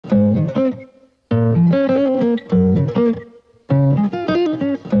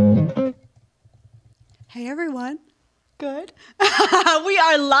Good. We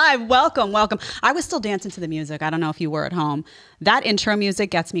are live. Welcome, welcome. I was still dancing to the music. I don't know if you were at home. That intro music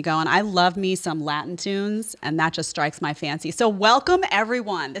gets me going. I love me some Latin tunes, and that just strikes my fancy. So welcome,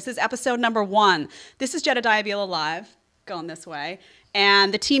 everyone. This is episode number 1. This is Jedediah Bila live, going this way.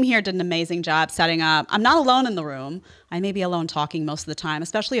 And the team here did an amazing job setting up. I'm not alone in the room. I may be alone talking most of the time,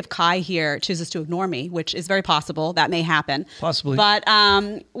 especially if Kai here chooses to ignore me, which is very possible. That may happen. Possibly. But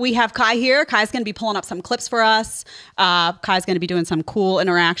we have Kai here. Kai's going to be pulling up some clips for us. Kai's going to be doing some cool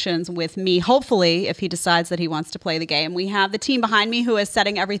interactions with me, hopefully, if he decides that he wants to play the game. We have the team behind me who is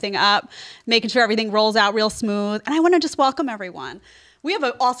setting everything up, making sure everything rolls out real smooth. And I want to just welcome everyone. We have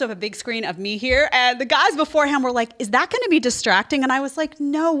also have a big screen of me here, and the guys beforehand were like, is that going to be distracting? And I was like,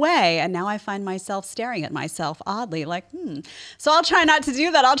 no way. And now I find myself staring at myself oddly, like, So I'll try not to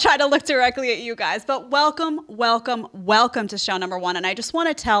do that. I'll try to look directly at you guys. But welcome, welcome, welcome to show number 1. And I just want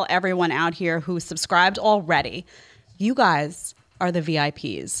to tell everyone out here who's subscribed already, you guys are the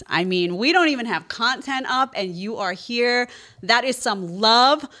VIPs. I mean, we don't even have content up and you are here. That is some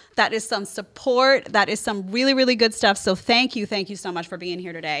love. That is some support. That is some really, really good stuff. So thank you so much for being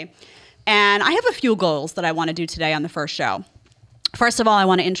here today. And I have a few goals that I want to do today on the first show. First of all, I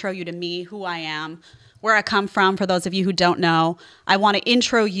want to intro you to me, who I am, where I come from. For those of you who don't know, I want to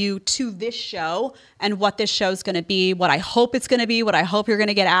intro you to this show and what this show is going to be, what I hope it's going to be, what I hope you're going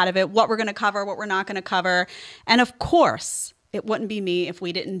to get out of it, what we're going to cover, what we're not going to cover. And of course, it wouldn't be me if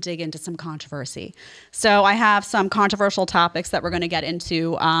we didn't dig into some controversy. So I have some controversial topics that we're going to get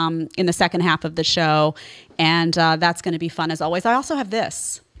into in the second half of the show, and that's going to be fun as always. I also have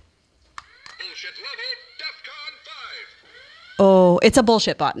this. Bullshit level, DEFCON 5. Oh, it's a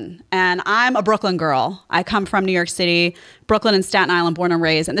bullshit button. And I'm a Brooklyn girl. I come from New York City, Brooklyn and Staten Island, born and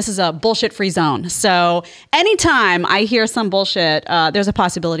raised, and this is a bullshit-free zone. So anytime I hear some bullshit, there's a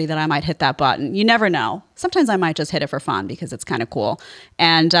possibility that I might hit that button. You never know. Sometimes I might just hit it for fun because it's kind of cool.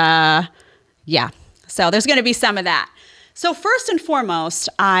 And yeah, so there's going to be some of that. So first and foremost,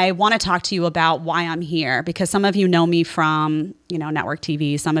 I want to talk to you about why I'm here, because some of you know me from, network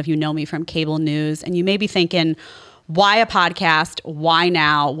TV. Some of you know me from cable news, and you may be thinking, why a podcast? Why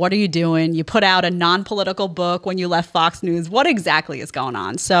now? What are you doing? You put out a non-political book when you left Fox News. What exactly is going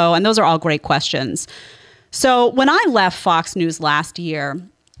on? So, and those are all great questions. So when I left Fox News last year,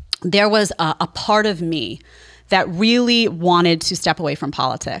 there was a part of me that really wanted to step away from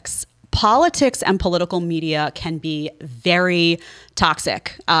politics. Politics and political media can be very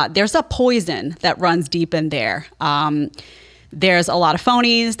toxic. There's a poison that runs deep in there. There's a lot of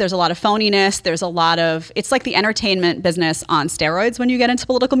phonies, there's a lot of phoniness, it's like the entertainment business on steroids when you get into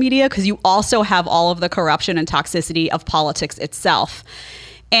political media, because you also have all of the corruption and toxicity of politics itself.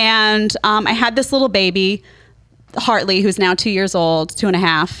 And I had this little baby, Hartley, who's now 2 years old,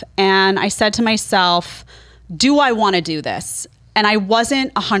 2.5, and I said to myself, do I want to do this? And I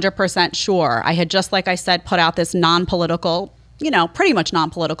wasn't 100% sure. I had just, like I said, put out this non-political, pretty much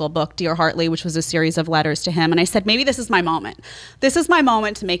non-political book, Dear Hartley, which was a series of letters to him. And I said, maybe this is my moment. This is my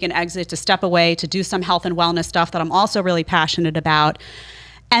moment to make an exit, to step away, to do some health and wellness stuff that I'm also really passionate about.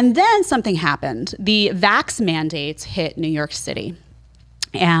 And then something happened. The vax mandates hit New York City.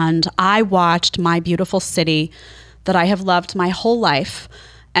 And I watched my beautiful city that I have loved my whole life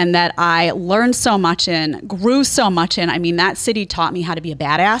and that I learned so much in, grew so much in. I mean, that city taught me how to be a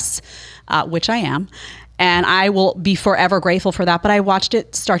badass, which I am. And I will be forever grateful for that. But I watched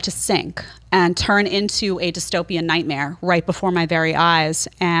it start to sink and turn into a dystopian nightmare right before my very eyes.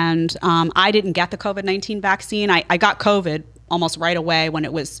 And I didn't get the COVID-19 vaccine. I got COVID almost right away when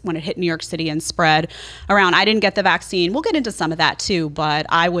it hit New York City and spread around. I didn't get the vaccine. We'll get into some of that too, but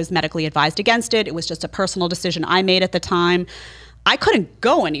I was medically advised against it. It was just a personal decision I made at the time. I couldn't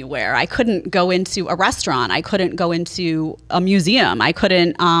go anywhere. I couldn't go into a restaurant. I couldn't go into a museum. I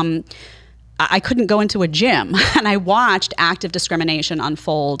couldn't go into a gym. And I watched active discrimination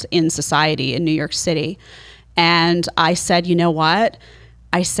unfold in society in New York City. And I said, you know what?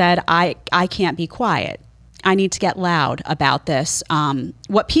 I said, I can't be quiet. I need to get loud about this.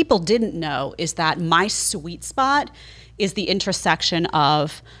 What people didn't know is that my sweet spot is the intersection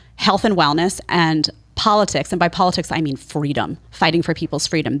of health and wellness and politics. And by politics, I mean freedom, fighting for people's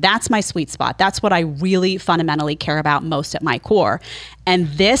freedom. That's my sweet spot. That's what I really fundamentally care about most at my core. And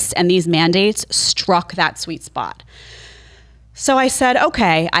these mandates struck that sweet spot. So I said,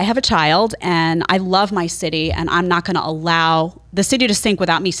 okay, I have a child and I love my city and I'm not going to allow the city to sink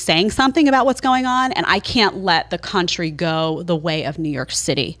without me saying something about what's going on. And I can't let the country go the way of New York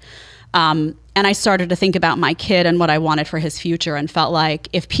City. And I started to think about my kid and what I wanted for his future and felt like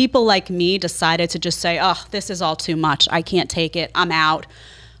if people like me decided to just say, oh, this is all too much, I can't take it, I'm out,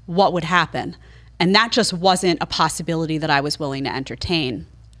 what would happen? And that just wasn't a possibility that I was willing to entertain.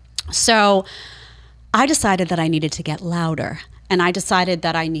 So I decided that I needed to get louder. And I decided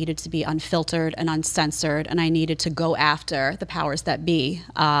that I needed to be unfiltered and uncensored, and I needed to go after the powers that be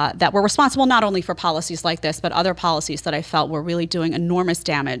that were responsible not only for policies like this, but other policies that I felt were really doing enormous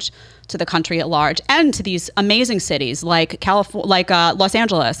damage to the country at large and to these amazing cities like Los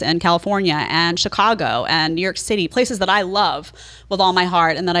Angeles and California and Chicago and New York City, places that I love with all my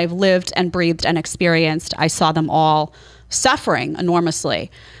heart and that I've lived and breathed and experienced. I saw them all suffering enormously.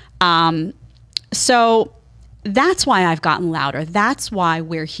 So that's why I've gotten louder. That's why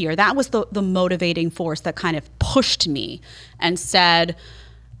we're here. That was the motivating force that kind of pushed me and said,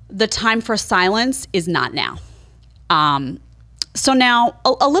 the time for silence is not now. So now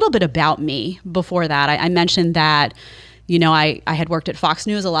a little bit about me before that. I mentioned that, you know, I had worked at Fox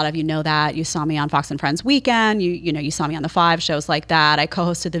News. A lot of you know that. You saw me on Fox and Friends Weekend. You saw me on The Five, shows like that. I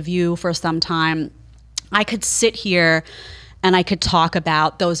co-hosted The View for some time. I could sit here and I could talk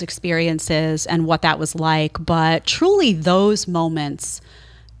about those experiences and what that was like. But truly, those moments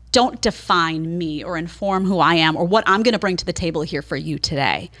don't define me or inform who I am or what I'm going to bring to the table here for you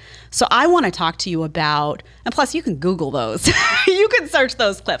today. So I want to talk to you about, and plus you can Google those. You can search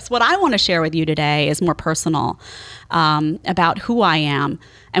those clips. What I want to share with you today is more personal, about who I am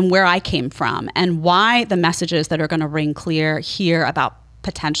and where I came from and why the messages that are going to ring clear here about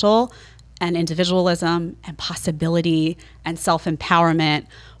potential and individualism and possibility and self-empowerment,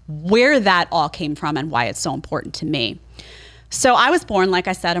 where that all came from and why it's so important to me. So I was born, like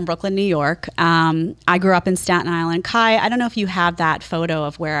I said, in Brooklyn, New York. I grew up in Staten Island. Kai, I don't know if you have that photo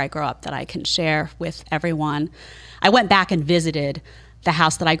of where I grew up that I can share with everyone. I went back and visited the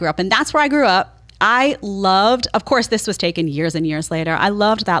house that I grew up in. That's where I grew up. I loved, of course, this was taken years and years later. I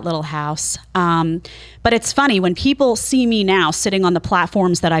loved that little house. But it's funny, when people see me now sitting on the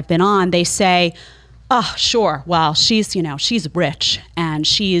platforms that I've been on, they say, oh, sure, well, she's rich and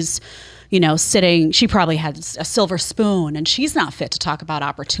she's, sitting, she probably has a silver spoon and she's not fit to talk about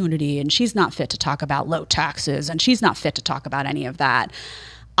opportunity and she's not fit to talk about low taxes and she's not fit to talk about any of that.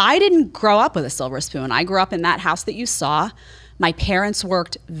 I didn't grow up with a silver spoon. I grew up in that house that you saw. My parents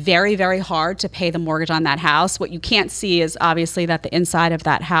worked very, very hard to pay the mortgage on that house. What you can't see is obviously that the inside of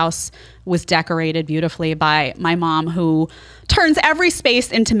that house was decorated beautifully by my mom, who turns every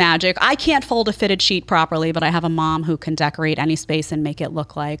space into magic. I can't fold a fitted sheet properly, but I have a mom who can decorate any space and make it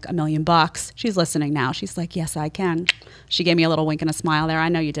look like $1 million. She's listening now. She's like, yes, I can. She gave me a little wink and a smile there. I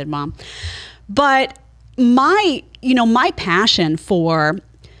know you did, Mom. But my passion for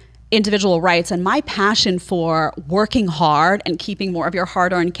individual rights and my passion for working hard and keeping more of your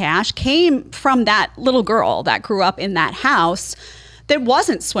hard-earned cash came from that little girl that grew up in that house that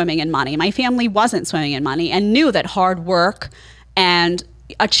wasn't swimming in money. My family wasn't swimming in money and knew that hard work and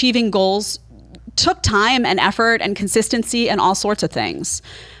achieving goals took time and effort and consistency and all sorts of things.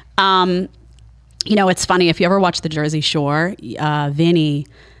 It's funny, if you ever watch The Jersey Shore, Vinny,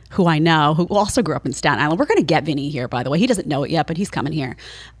 who I know, who also grew up in Staten Island. We're going to get Vinny here, by the way. He doesn't know it yet, but he's coming here.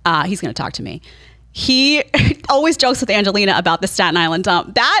 He's going to talk to me. He always jokes with Angelina about the Staten Island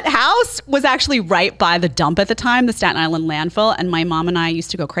dump. That house was actually right by the dump at the time, the Staten Island landfill. And my mom and I used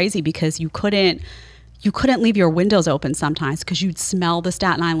to go crazy because you couldn't leave your windows open sometimes because you'd smell the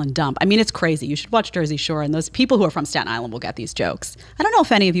Staten Island dump. I mean, it's crazy. You should watch Jersey Shore, and those people who are from Staten Island will get these jokes. I don't know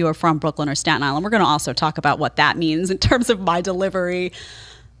if any of you are from Brooklyn or Staten Island. We're going to also talk about what that means in terms of my delivery.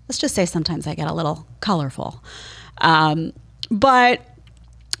 Let's just say sometimes I get a little colorful. But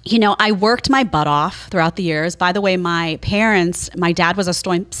I worked my butt off throughout the years. By the way, my dad was a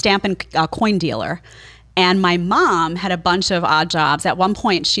stamp and coin dealer. And my mom had a bunch of odd jobs. At one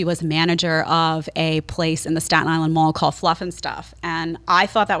point, she was manager of a place in the Staten Island Mall called Fluff and Stuff. And I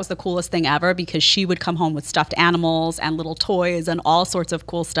thought that was the coolest thing ever because she would come home with stuffed animals and little toys and all sorts of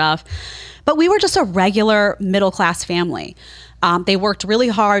cool stuff. But we were just a regular middle-class family. They worked really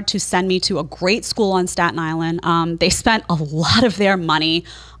hard to send me to a great school on Staten Island. They spent a lot of their money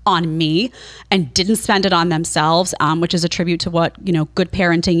on me and didn't spend it on themselves, which is a tribute to what good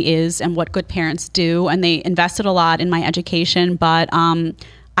parenting is and what good parents do. And they invested a lot in my education, but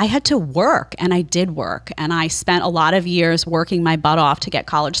I had to work, and I did work, and I spent a lot of years working my butt off to get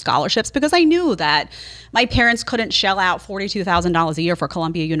college scholarships because I knew that my parents couldn't shell out $42,000 a year for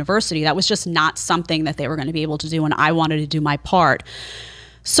Columbia University. That was just not something that they were going to be able to do, and I wanted to do my part.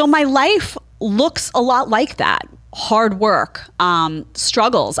 So my life looks a lot like that. Hard work,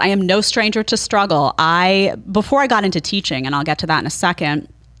 struggles. I am no stranger to struggle. Before I got into teaching, and I'll get to that in a second,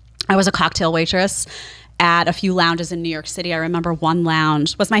 I was a cocktail waitress at a few lounges in New York City. I remember one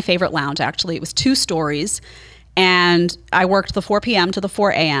lounge was my favorite lounge, actually. It was 2 stories, and I worked the 4 p.m. to the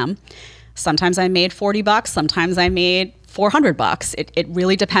 4 a.m. Sometimes I made 40 bucks. Sometimes I made 400 bucks. It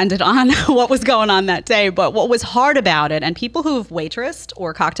really depended on what was going on that day. But what was hard about it, and people who've waitressed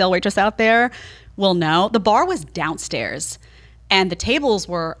or cocktail waitress out there will know, the bar was downstairs and the tables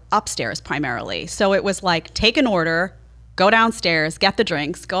were upstairs primarily. So it was like, take an order, go downstairs, get the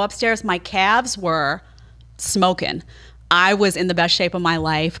drinks, go upstairs. My calves were smoking. I was in the best shape of my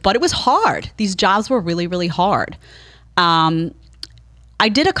life, but it was hard. These jobs were really, really hard. I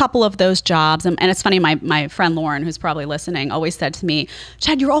did a couple of those jobs, and it's funny, my friend Lauren, who's probably listening, always said to me,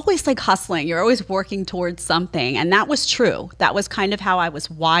 Chad, you're always like hustling. You're always working towards something. And that was true. That was kind of how I was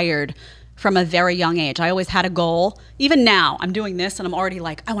wired from a very young age. I always had a goal. Even now, I'm doing this and I'm already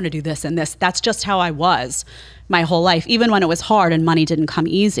like, I want to do this and this. That's just how I was my whole life, even when it was hard and money didn't come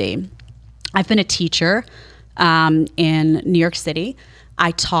easy. I've been a teacher in New York City.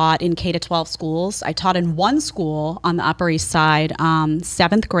 I taught in K-12 schools. I taught in one school on the Upper East Side,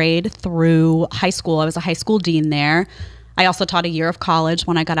 7th grade through high school. I was a high school dean there. I also taught a year of college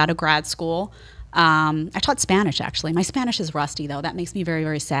when I got out of grad school. I taught Spanish, actually. My Spanish is rusty, though. That makes me very,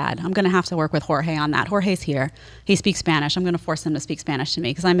 very sad. I'm going to have to work with Jorge on that. Jorge's here. He speaks Spanish. I'm going to force him to speak Spanish to me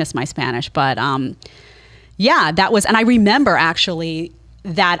because I miss my Spanish. But yeah, that was, and I remember actually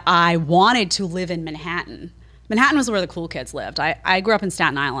that I wanted to live in Manhattan. Manhattan was where the cool kids lived. I grew up in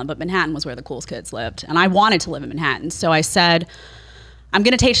Staten Island, but Manhattan was where the cool kids lived. And I wanted to live in Manhattan. So I said, I'm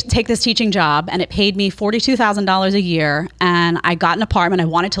going to take this teaching job. And it paid me $42,000 a year. And I got an apartment. I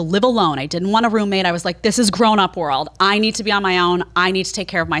wanted to live alone. I didn't want a roommate. I was like, this is grown-up world. I need to be on my own. I need to take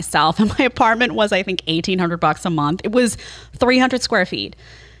care of myself. And my apartment was, I think, $1,800 a month. It was 300 square feet.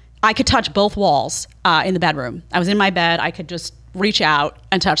 I could touch both walls in the bedroom. I was in my bed. I could just reach out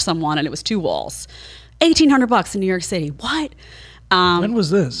and touch someone. And it was 2 walls. $1,800 in New York City. What? When was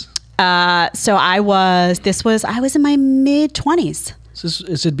this? So I was in my mid-20s. So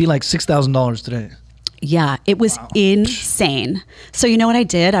it'd be like $6,000 today. Yeah, it was insane. So you know what I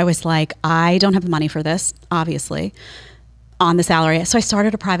did? I was like, I don't have the money for this, obviously, on the salary. So I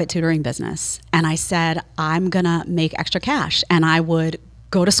started a private tutoring business. And I said, I'm going to make extra cash. And I would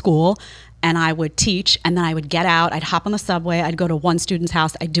go to school and I would teach, and then I would get out, I'd hop on the subway, I'd go to one student's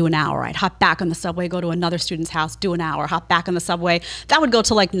house, I'd do an hour. I'd hop back on the subway, go to another student's house, do an hour, hop back on the subway. That would go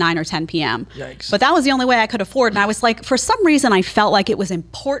to like 9 or 10 p.m. Yikes. But that was the only way I could afford. And I was like, for some reason, I felt like it was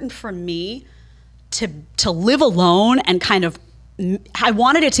important for me to live alone and kind of, I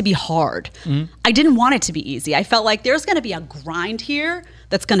wanted it to be hard. Mm-hmm. I didn't want it to be easy. I felt like there's gonna be a grind here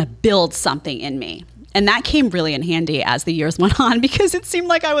that's gonna build something in me. And that came really in handy as the years went on because it seemed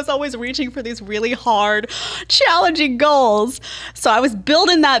like I was always reaching for these really hard, challenging goals. So I was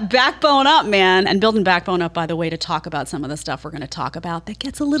building that backbone up, man. And building backbone up, by the way, to talk about some of the stuff we're going to talk about that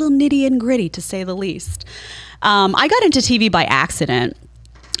gets a little nitty and gritty, to say the least. I got into TV by accident.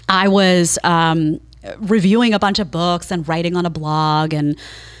 I was reviewing a bunch of books and writing on a blog, and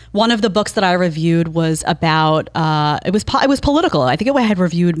one of the books that I reviewed was about, it was political. I think I had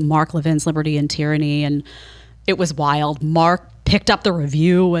reviewed Mark Levin's Liberty and Tyranny, and it was wild. Mark picked up the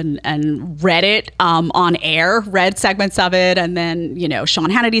review and read it on air, read segments of it, and then, Sean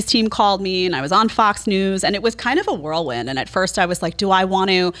Hannity's team called me, and I was on Fox News, and it was kind of a whirlwind. And at first I was like, do I want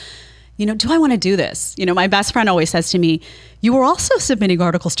to do this? My best friend always says to me, you were also submitting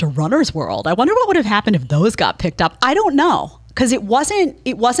articles to Runner's World. I wonder what would have happened if those got picked up. I don't know. Because it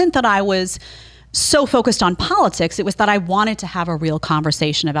wasn't that I was so focused on politics. It was that I wanted to have a real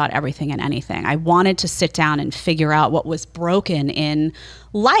conversation about everything and anything. I wanted to sit down and figure out what was broken in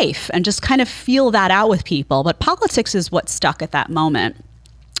life and just kind of feel that out with people. But politics is what stuck at that moment.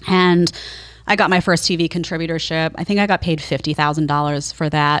 And I got my first TV contributorship. I think I got paid $50,000 for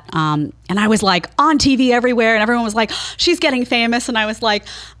that. And I was like on TV everywhere, and everyone was like, she's getting famous. And I was like,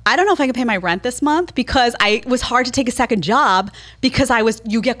 I don't know if I can pay my rent this month, because it was hard to take a second job because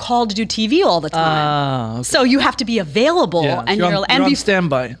you get called to do TV all the time. Okay. So you have to be available. Yeah, and you're on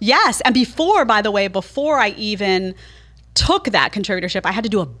standby. Yes. And before I even took that contributorship, I had to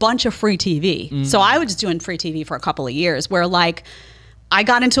do a bunch of free TV. Mm. So I was just doing free TV for a couple of years, where I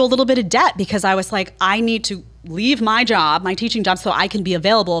got into a little bit of debt because I was like, I need to leave my job, my teaching job, so I can be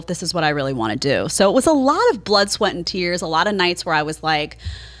available if this is what I really want to do. So it was a lot of blood, sweat, and tears, a lot of nights where I was like,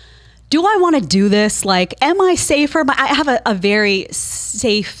 do I want to do this? Like, am I safer? I have a very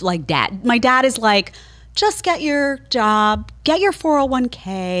safe, dad. My dad is like, just get your job, get your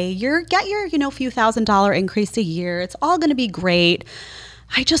 401k, get your, few $1,000 increase a year. It's all going to be great.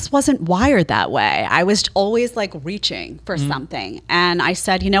 I just wasn't wired that way. I was always reaching for something. And I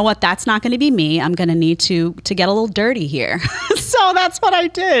said, you know what, that's not going to be me. I'm going to need to get a little dirty here. So that's what I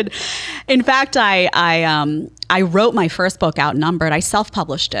did. In fact, I wrote my first book, Outnumbered. I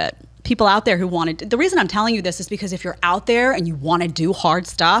self-published it. people out there who the reason I'm telling you this is because if you're out there and you want to do hard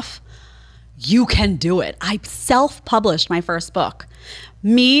stuff, you can do it. I self-published my first book.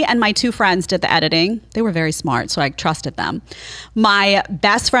 Me and my 2 friends did the editing. They were very smart, so I trusted them. My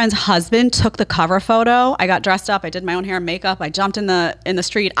best friend's husband took the cover photo. I got dressed up. I did my own hair and makeup. I jumped in the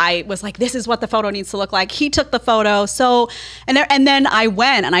street. I was like, this is what the photo needs to look like. He took the photo. And then I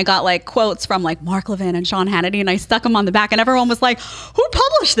went and I got like quotes from like Mark Levin and Sean Hannity, and I stuck them on the back, and everyone was like, who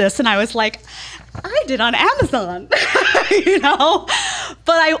published this? And I was like, I did on Amazon, you know?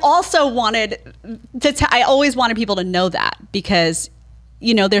 But I also wanted I always wanted people to know that, because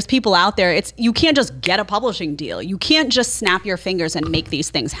you know, there's people out there, you can't just get a publishing deal. You can't just snap your fingers and make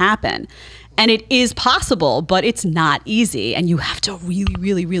these things happen. And it is possible, but it's not easy. And you have to really,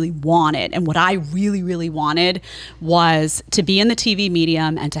 really, really want it. And what I really, really wanted was to be in the TV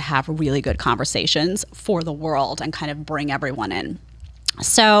medium and to have really good conversations for the world and kind of bring everyone in.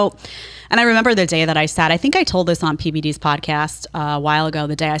 So, and I remember the day that I sat, I think I told this on PBD's podcast a while ago,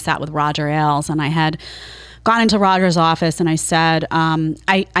 the day I sat with Roger Ailes, and I had gone into Roger's office and I said,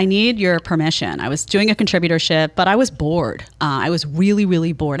 I need your permission. I was doing a contributorship, but I was bored. I was really,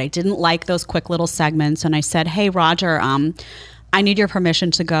 really bored. I didn't like those quick little segments. And I said, hey, Roger, I need your permission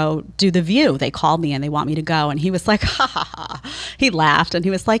to go do The View. They called me and they want me to go. And he was like, ha, ha, ha. He laughed and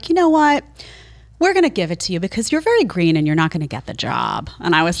he was like, you know what? We're going to give it to you because you're very green and you're not going to get the job.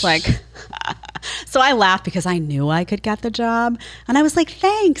 And I was like, so I laughed because I knew I could get the job. And I was like,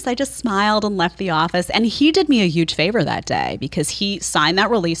 thanks. I just smiled and left the office. And he did me a huge favor that day because he signed that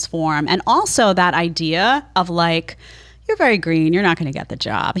release form. And also that idea of like, you're very green, you're not going to get the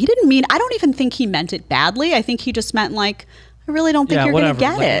job. He didn't mean, I don't even think he meant it badly. I think he just meant like, I really don't think you're going to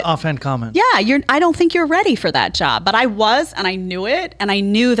get like it. Offhand comment. Yeah, I don't think you're ready for that job. But I was, and I knew it. And I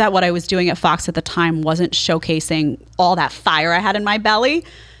knew that what I was doing at Fox at the time wasn't showcasing all that fire I had in my belly.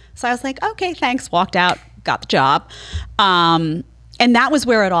 So I was like, okay, thanks. Walked out, got the job. And that was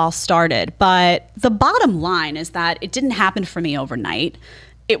where it all started. But the bottom line is that it didn't happen for me overnight.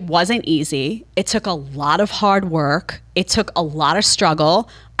 It wasn't easy. It took a lot of hard work. It took a lot of struggle.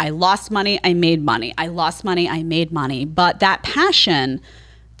 I lost money, I made money. I lost money, I made money. But that passion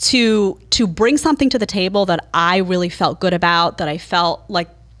to bring something to the table that I really felt good about, that I felt like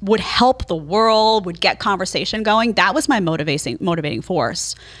would help the world, would get conversation going, that was my motivating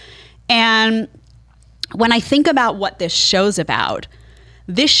force. And when I think about what this show's about,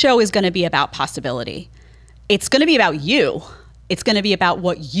 this show is going to be about possibility. It's going to be about you. It's going to be about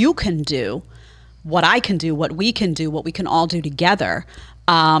what you can do, what I can do, what we can do, what we can all do together.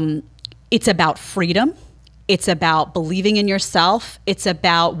 It's about freedom. It's about believing in yourself. It's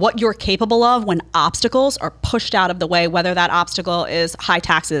about what you're capable of when obstacles are pushed out of the way, whether that obstacle is high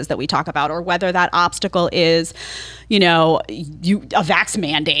taxes that we talk about, or whether that obstacle is, a vax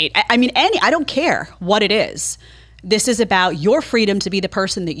mandate. I mean, I don't care what it is. This is about your freedom to be the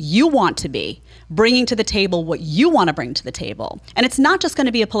person that you want to be, bringing to the table what you want to bring to the table. And it's not just going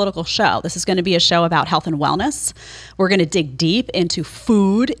to be a political show. This is going to be a show about health and wellness. We're going to dig deep into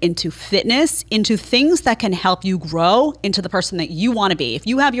food, into fitness, into things that can help you grow into the person that you want to be. If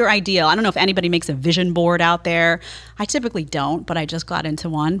you have your ideal, I don't know if anybody makes a vision board out there. I typically don't, but I just got into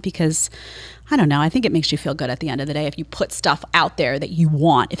one because, I don't know, I think it makes you feel good at the end of the day if you put stuff out there that you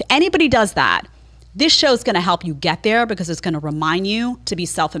want. If anybody does that, this show is going to help you get there because it's going to remind you to be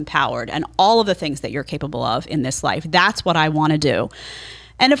self-empowered and all of the things that you're capable of in this life. That's what I want to do.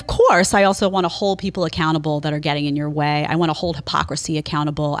 And of course, I also want to hold people accountable that are getting in your way. I want to hold hypocrisy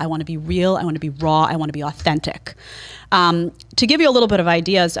accountable. I want to be real. I want to be raw. I want to be authentic. To give you a little bit of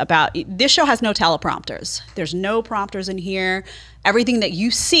ideas about, this show has no teleprompters. There's no prompters in here. Everything that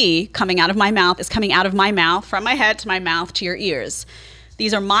you see coming out of my mouth is coming out of my mouth, from my head to my mouth to your ears.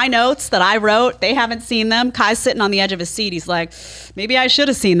 These are my notes that I wrote. They haven't seen them. Kai's sitting on the edge of his seat. He's like, maybe I should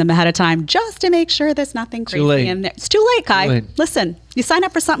have seen them ahead of time just to make sure there's nothing crazy in there. It's too late, Kai. Too late. Listen, you sign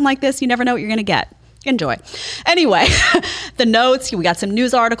up for something like this, you never know what you're going to get. Enjoy. Anyway, the notes, we got some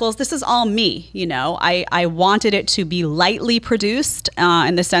news articles. This is all me, I wanted it to be lightly produced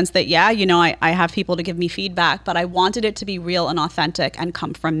in the sense that, I have people to give me feedback, but I wanted it to be real and authentic and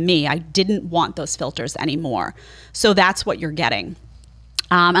come from me. I didn't want those filters anymore. So that's what you're getting.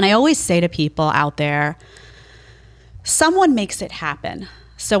 And I always say to people out there, someone makes it happen,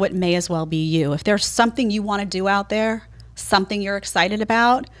 so it may as well be you. If there's something you want to do out there, something you're excited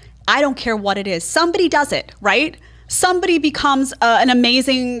about, I don't care what it is. Somebody does it, right? Somebody becomes an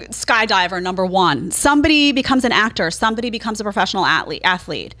amazing skydiver, number one. Somebody becomes an actor. Somebody becomes a professional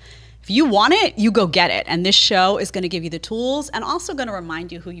athlete. If you want it, you go get it. And this show is going to give you the tools and also going to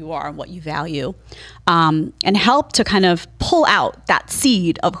remind you who you are and what you value, and help to kind of pull out that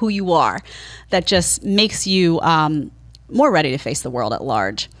seed of who you are that just makes you more ready to face the world at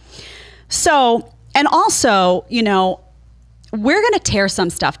large. So, and also, you know, we're going to tear some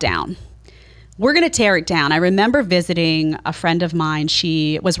stuff down. We're going to tear it down. I remember visiting a friend of mine.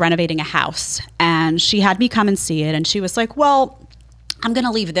 She was renovating a house and she had me come and see it. And she was like, well, I'm going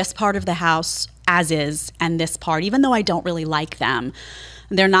to leave this part of the house as is and this part, even though I don't really like them.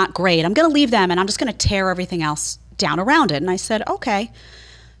 They're not great. I'm going to leave them and I'm just going to tear everything else down around it. And I said, okay.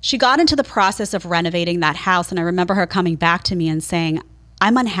 She got into the process of renovating that house. And I remember her coming back to me and saying,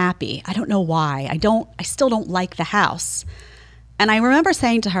 I'm unhappy. I don't know why. I still don't like the house. And I remember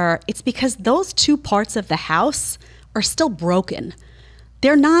saying to her, it's because those two parts of the house are still broken.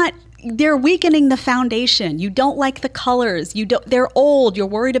 They're weakening the foundation. You don't like the colors. They're old. You're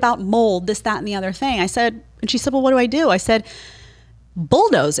worried about mold, this, that, and the other thing. I said, and she said, well, what do? I said,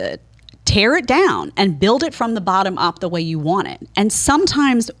 bulldoze it, tear it down, and build it from the bottom up the way you want it. And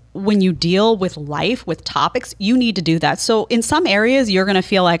sometimes when you deal with life, with topics, you need to do that. So in some areas, you're going to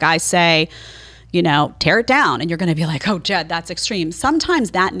feel like I say, you know, tear it down. And you're going to be like, oh, Jed, that's extreme.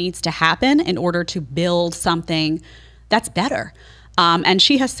 Sometimes that needs to happen in order to build something that's better. And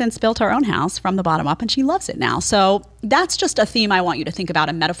she has since built her own house from the bottom up and she loves it now. So that's just a theme I want you to think about,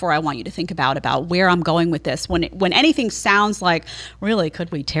 a metaphor I want you to think about where I'm going with this. When anything sounds like, really,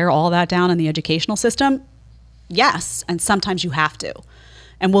 could we tear all that down in the educational system? Yes, and sometimes you have to.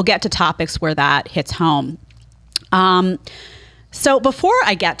 And we'll get to topics where that hits home. So before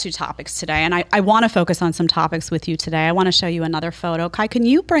I get to topics today, and I want to focus on some topics with you today, I want to show you another photo. Kai, can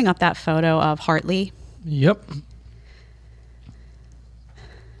you bring up that photo of Hartley? Yep.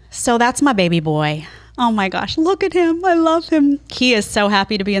 So that's my baby boy. Oh my gosh, look at him. I love him. He is so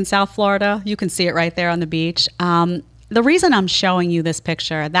happy to be in South Florida. You can see it right there on the beach. The reason I'm showing you this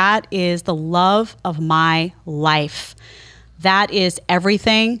picture, that is the love of my life. That is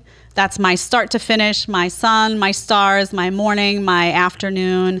everything. That's my start to finish, my sun, my stars, my morning, my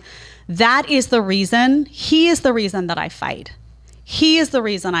afternoon. That is the reason. He is the reason that I fight. He is the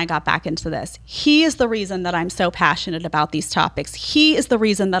reason I got back into this. He is the reason that I'm so passionate about these topics. He is the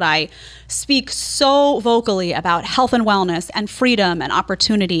reason that I speak so vocally about health and wellness and freedom and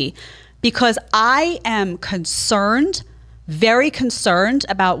opportunity, because I am concerned, very concerned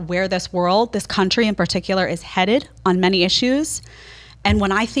about where this world, this country in particular, is headed on many issues. And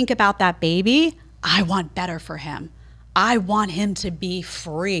when I think about that baby, I want better for him. I want him to be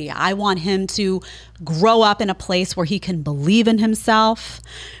free. I want him to grow up in a place where he can believe in himself,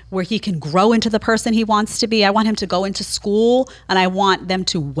 where he can grow into the person he wants to be. I want him to go into school and I want them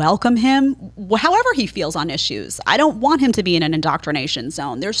to welcome him however he feels on issues. I don't want him to be in an indoctrination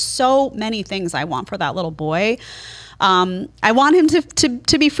zone. There's so many things I want for that little boy. I want him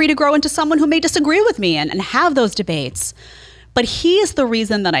to be free to grow into someone who may disagree with me and have those debates. But he is the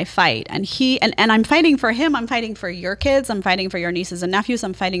reason that I fight. And I'm fighting for him. I'm fighting for your kids. I'm fighting for your nieces and nephews.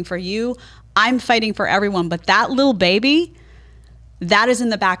 I'm fighting for you. I'm fighting for everyone. But that little baby, that is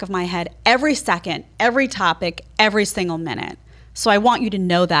in the back of my head every second, every topic, every single minute. So I want you to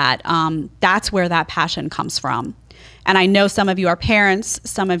know that that's where that passion comes from. And I know some of you are parents.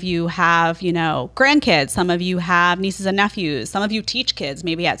 Some of you have, grandkids. Some of you have nieces and nephews. Some of you teach kids,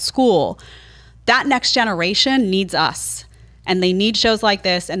 maybe at school. That next generation needs us. And they need shows like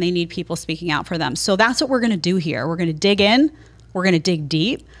this, and they need people speaking out for them. So that's what we're going to do here. We're going to dig in. We're going to dig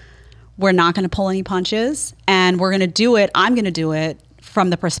deep. We're not going to pull any punches. And we're going to do it. I'm going to do it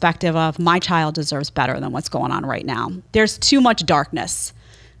from the perspective of my child deserves better than what's going on right now. There's too much darkness.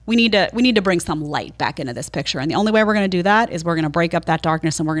 We need to bring some light back into this picture. And the only way we're going to do that is we're going to break up that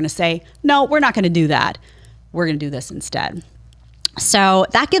darkness and we're going to say, no, we're not going to do that. We're going to do this instead. So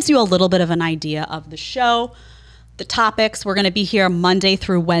that gives you a little bit of an idea of the show. The topics, we're going to be here Monday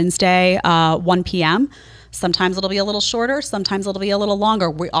through Wednesday, 1 p.m. Sometimes it'll be a little shorter. Sometimes it'll be a little longer.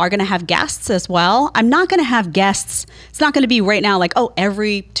 We are going to have guests as well. I'm not going to have guests. It's not going to be right now like, oh,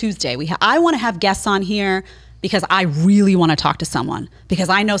 every Tuesday. I want to have guests on here because I really want to talk to someone, because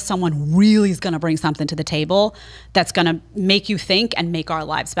I know someone really is going to bring something to the table that's going to make you think and make our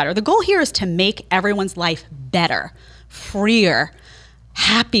lives better. The goal here is to make everyone's life better, freer,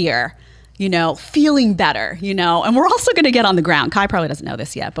 happier, feeling better, and we're also going to get on the ground. Kai probably doesn't know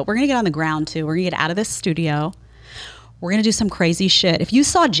this yet, but we're going to get on the ground too. We're going to get out of this studio. We're going to do some crazy shit. If you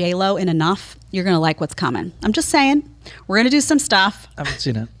saw J-Lo in Enough, you're going to like what's coming. I'm just saying, we're going to do some stuff. I haven't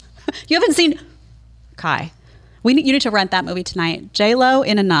seen it. You haven't seen Kai. You need to rent that movie tonight. J-Lo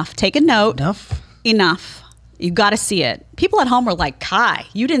in Enough. Take a note. Enough? Enough. You got to see it. People at home were like, Kai,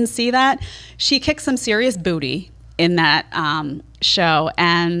 you didn't see that? She kicked some serious booty in that show.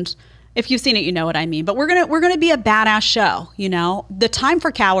 And if you've seen it, you know what I mean. But we're gonna be a badass show, you know? The time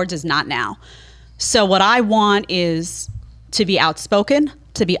for cowards is not now. So what I want is to be outspoken,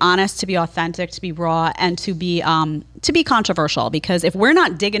 to be honest, to be authentic, to be raw, and to be controversial. Because if we're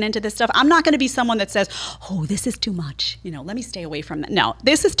not digging into this stuff, I'm not going to be someone that says, oh, this is too much. You know, let me stay away from that. No,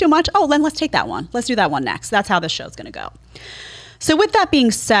 this is too much. Oh, then let's take that one. Let's do that one next. That's how this show's going to go. So with that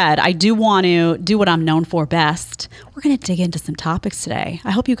being said, I do want to do what I'm known for best. We're going to dig into some topics today.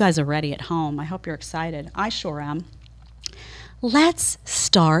 I hope you guys are ready at home. I hope you're excited. I sure am. Let's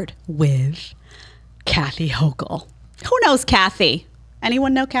start with Kathy Hochul. Who knows Kathy?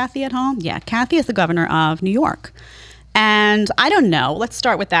 Anyone know Kathy at home? Yeah, Kathy is the governor of New York. And I don't know. Let's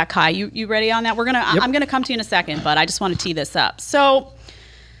start with that, Kai. You ready on that? Yep. I'm gonna come to you in a second, but I just want to tee this up. So,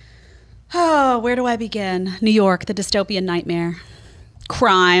 where do I begin? New York, the dystopian nightmare.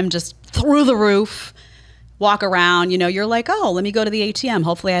 Crime just through the roof. Walk around, you know, you're like, oh, let me go to the ATM.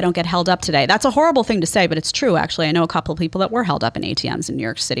 Hopefully I don't get held up today. That's a horrible thing to say, but it's true, actually. I know a couple of people that were held up in ATMs in New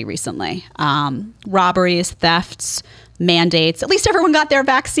York City recently. Robberies, thefts, mandates. At least everyone got their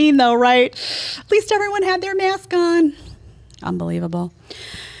vaccine, though, right? At least everyone had their mask on. Unbelievable.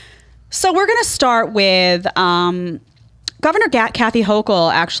 So we're going to start with Governor Kathy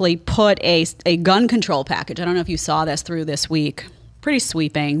Hochul actually put a gun control package. I don't know if you saw this through this week. Pretty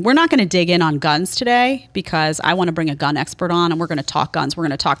sweeping. We're not going to dig in on guns today because I want to bring a gun expert on and we're going to talk guns. We're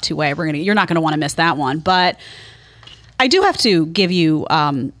going to talk two-way. You're not going to want to miss that one. But I do have to give you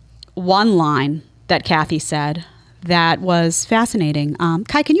one line that Kathy said that was fascinating.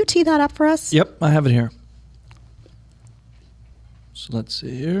 Kai, can you tee that up for us? Yep, I have it here. So let's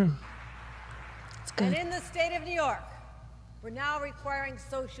see here. It's good. And in the state of New York, we're now requiring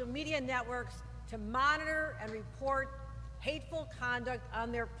social media networks to monitor and report hateful conduct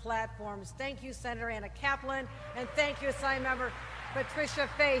on their platforms. Thank you, Senator Anna Kaplan, and thank you, Assigned Member Patricia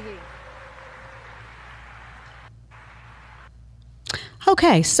Fahey.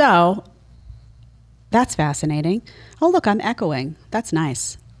 Okay, so that's fascinating. Oh, look, I'm echoing. That's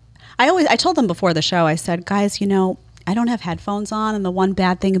nice. I told them before the show, I said, guys, you know, I don't have headphones on, and the one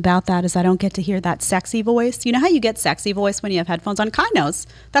bad thing about that is I don't get to hear that sexy voice. You know how you get sexy voice when you have headphones on? Kai knows.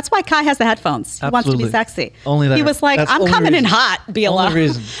 That's why Kai has the headphones. He wants to be sexy. Only that. He was like, I'm coming in hot, Bila. Only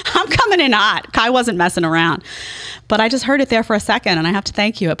reason. I'm coming in hot. Kai wasn't messing around. But I just heard it there for a second, and I have to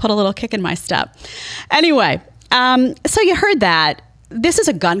thank you. It put a little kick in my step. Anyway, so you heard that. This is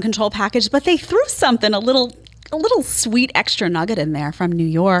a gun control package, but they threw something, a little sweet extra nugget in there from New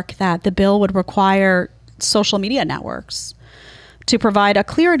York that the bill would require social media networks to provide a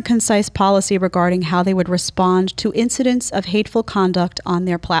clear and concise policy regarding how they would respond to incidents of hateful conduct on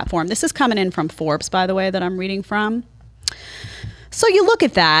their platform. This is coming in from Forbes, by the way, that I'm reading from. So you look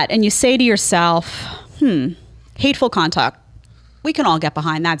at that and you say to yourself, hateful conduct. We can all get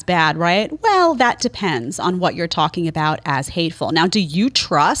behind that's bad, right? Well, that depends on what you're talking about as hateful. Now, do you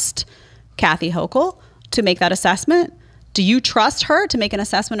trust Kathy Hochul to make that assessment? Do you trust her to make an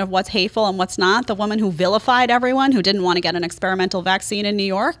assessment of what's hateful and what's not? The woman who vilified everyone who didn't want to get an experimental vaccine in New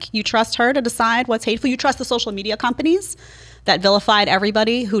York, you trust her to decide what's hateful? You trust the social media companies that vilified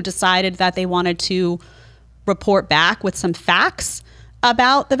everybody who decided that they wanted to report back with some facts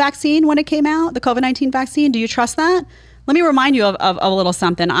about the vaccine when it came out, the COVID-19 vaccine? Do you trust that? Let me remind you of a little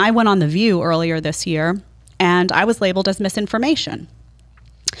something. I went on The View earlier this year, and I was labeled as misinformation.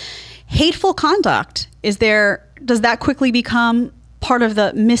 Hateful conduct, does that quickly become part of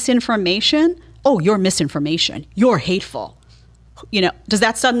the misinformation? Oh, you're misinformation. You're hateful. You know, does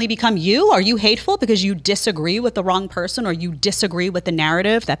that suddenly become you? Are you hateful because you disagree with the wrong person, or you disagree with the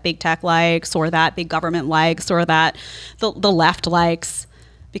narrative that big tech likes, or that big government likes, or that the left likes,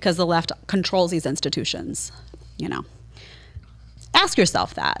 because the left controls these institutions, you know? Ask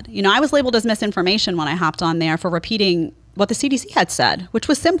yourself that. You know, I was labeled as misinformation when I hopped on there for repeating what the CDC had said, which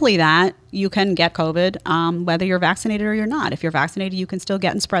was simply that you can get COVID whether you're vaccinated or you're not. If you're vaccinated, you can still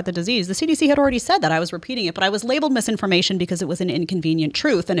get and spread the disease. The CDC had already said that. I was repeating it, but I was labeled misinformation because it was an inconvenient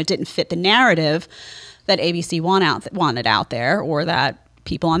truth and it didn't fit the narrative that ABC wanted out there, or that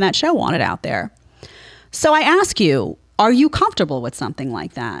people on that show wanted out there. So I ask you, are you comfortable with something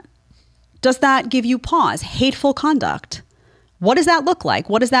like that? Does that give you pause? Hateful conduct. What does that look like?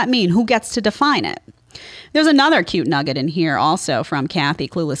 What does that mean? Who gets to define it? There's another cute nugget in here also from Kathy,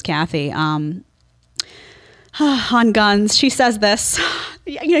 Clueless Kathy, on guns. She says this,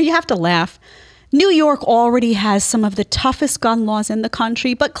 you know, you have to laugh. New York already has some of the toughest gun laws in the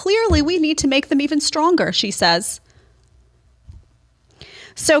country, but clearly we need to make them even stronger, she says.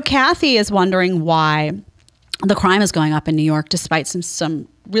 So Kathy is wondering why the crime is going up in New York despite some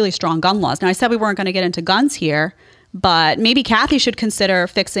really strong gun laws. Now, I said we weren't going to get into guns here, but maybe Kathy should consider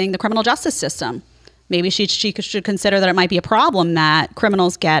fixing the criminal justice system. Maybe she should consider that it might be a problem that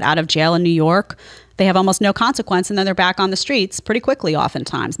criminals get out of jail in New York. They have almost no consequence, and then they're back on the streets pretty quickly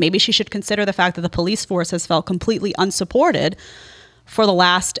oftentimes. Maybe she should consider the fact that the police force has felt completely unsupported for the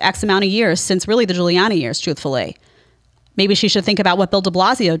last X amount of years, since really the Giuliani years, truthfully. Maybe she should think about what Bill de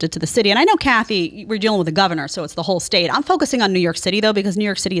Blasio did to the city. And I know, Kathy, we're dealing with the governor, so it's the whole state. I'm focusing on New York City, though, because New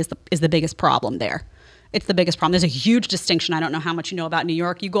York City is the biggest problem there. It's the biggest problem. There's a huge distinction. I don't know how much you know about New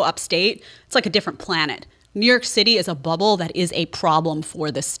York. You go upstate, it's like a different planet. New York City is a bubble that is a problem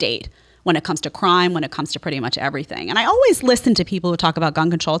for the state when it comes to crime, when it comes to pretty much everything. And I always listen to people who talk about gun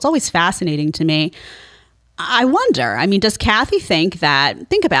control. It's always fascinating to me. I wonder, I mean, does Kathy think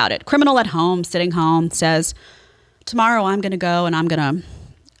about it, criminal at home, sitting home, says, tomorrow I'm going to go and I'm going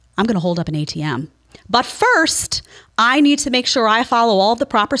to hold up an ATM. But first, I need to make sure I follow all the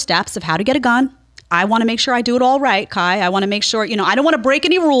proper steps of how to get a gun. I want to make sure I do it all right, Kai. I want to make sure, I don't want to break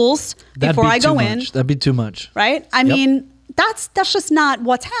any rules before I go in. That'd be too much. Right? I mean, that's just not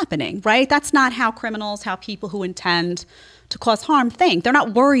what's happening, right? That's not how criminals, how people who intend to cause harm think. They're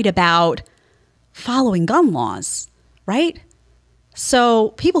not worried about following gun laws, right? So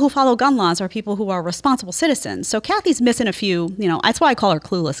people who follow gun laws are people who are responsible citizens. So Kathy's missing a few, that's why I call her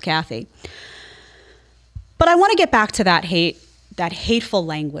Clueless Kathy. But I want to get back to that hateful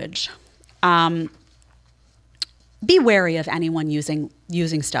language. Be wary of anyone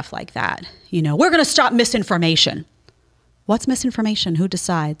using stuff like that. We're going to stop misinformation. What's misinformation? Who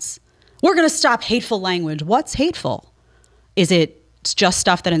decides? We're going to stop hateful language. What's hateful? Is it just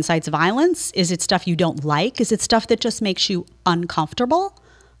stuff that incites violence? Is it stuff you don't like? Is it stuff that just makes you uncomfortable?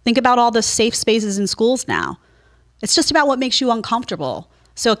 Think about all the safe spaces in schools now. It's just about what makes you uncomfortable.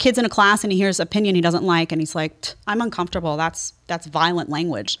 So a kid's in a class and he hears an opinion he doesn't like and he's like, I'm uncomfortable. That's violent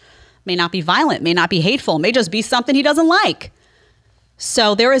language. May not be violent, may not be hateful, may just be something he doesn't like.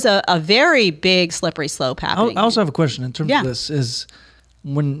 So there is a very big slippery slope happening. I also have a question in terms of this is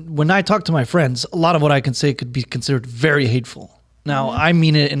when I talk to my friends, a lot of what I can say could be considered very hateful. Now, I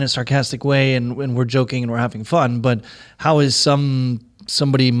mean it in a sarcastic way and we're joking and we're having fun, but how is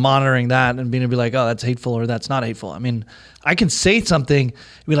somebody monitoring that and being able to be like, oh, that's hateful or that's not hateful? I mean, I can say something,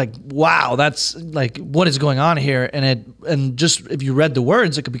 be like, wow, that's like, what is going on here? And just if you read the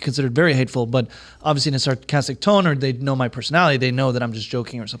words, it could be considered very hateful, but obviously in a sarcastic tone, or they know my personality, they know that I'm just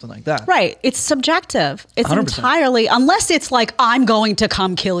joking or something like that. Right. It's subjective. It's 100%. Entirely, unless it's like, I'm going to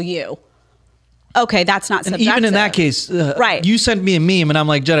come kill you. Okay, that's not subjective. And even in that case, right. You sent me a meme and I'm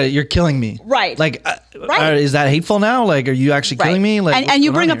like, Jedediah, you're killing me. Right. Like, right. Is that hateful now? Like, are you actually killing me? Like, and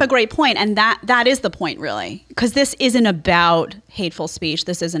you bring up a great point, and that is the point, really. Because this isn't about hateful speech.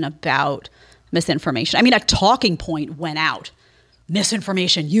 This isn't about misinformation. I mean, a talking point went out.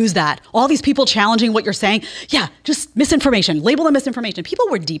 Misinformation, use that. All these people challenging what you're saying. Yeah, just misinformation. Label them misinformation. People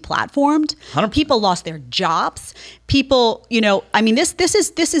were deplatformed. 100%. People lost their jobs. People, I mean, this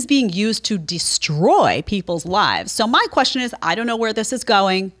is being used to destroy people's lives. So my question is, I don't know where this is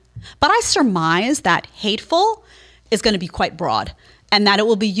going, but I surmise that hateful is going to be quite broad and that it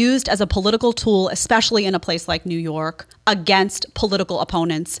will be used as a political tool, especially in a place like New York, against political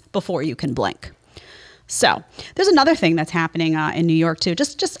opponents before you can blink. So there's another thing that's happening in New York too.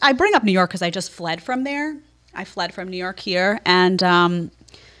 Just I bring up New York because I just fled from there. I fled from New York here, and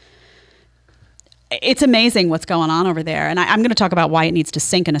it's amazing what's going on over there. And I'm going to talk about why it needs to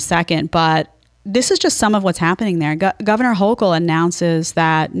sink in a second, but this is just some of what's happening there. Governor Hochul announces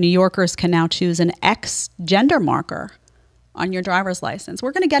that New Yorkers can now choose an X gender marker on your driver's license.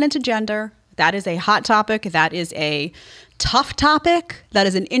 We're going to get into gender. That is a hot topic. That is a tough topic. That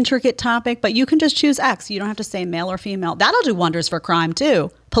is an intricate topic, but you can just choose X. You don't have to say male or female. That'll do wonders for crime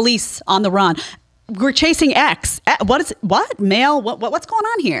too. Police on the run. We're chasing X. What? Male? What's going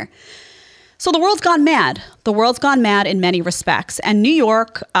on here? So the world's gone mad. The world's gone mad in many respects. And New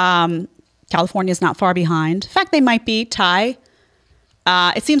York, California is not far behind. In fact, they might be tie.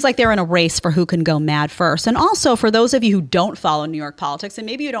 It seems like they're in a race for who can go mad first. And also, for those of you who don't follow New York politics, and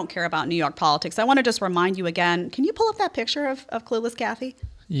maybe you don't care about New York politics, I want to just remind you again, can you pull up that picture of Clueless Kathy?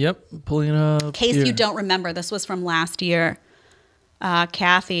 Yep, pulling it up. In case you don't remember, this was from last year.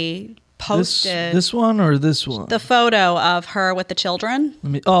 Kathy posted... This one or this one? The photo of her with the children.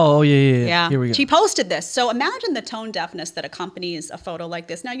 Yeah. Here we go. She posted this. So imagine the tone deafness that accompanies a photo like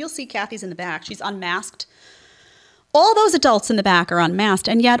this. Now, you'll see Kathy's in the back. She's unmasked. All those adults in the back are unmasked,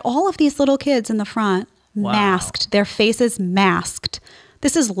 and yet all of these little kids in the front, masked, their faces masked.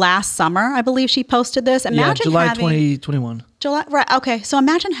 This is last summer, I believe she posted this. Imagine July 2021. July, right? Okay, so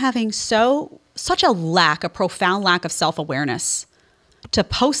imagine having so such a profound lack of self-awareness to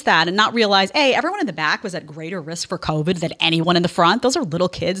post that and not realize, hey, everyone in the back was at greater risk for COVID than anyone in the front. Those are little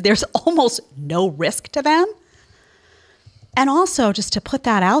kids. There's almost no risk to them. And also just to put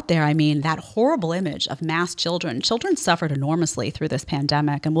that out there, I mean, that horrible image of masked children. Children suffered enormously through this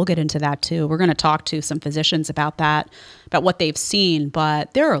pandemic, and we'll get into that too. We're going to talk to some physicians about that, about what they've seen.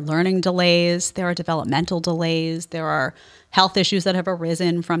 But there are learning delays, there are developmental delays, there are health issues that have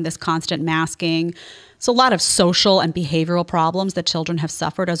arisen from this constant masking. So a lot of social and behavioral problems that children have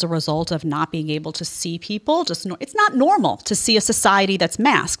suffered as a result of not being able to see people. It's not normal to see a society that's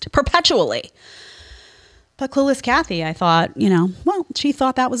masked perpetually. But Clueless Kathy, I thought, she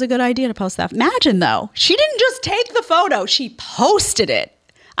thought that was a good idea to post that. Imagine, though, she didn't just take the photo, she posted it.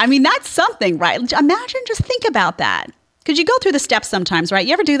 I mean, that's something, right? Imagine, just think about that. Because you go through the steps sometimes, right?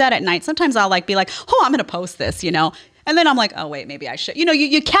 You ever do that at night? Sometimes I'll be like, oh, I'm going to post this, And then I'm like, oh, wait, maybe I should.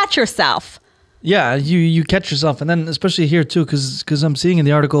 You catch yourself. Yeah, you catch yourself. And then especially here, too, because I'm seeing in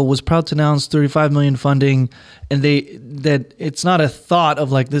the article, was proud to announce $35 million funding. And that it's not a thought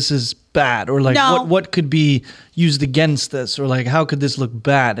of like, this is bad, or like what could be used against this, or like, how could this look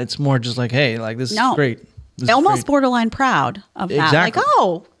bad? It's more just like, hey, like, this is great. Almost borderline proud of that. Exactly. Like,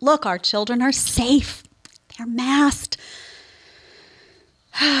 oh, look, our children are safe. They're masked.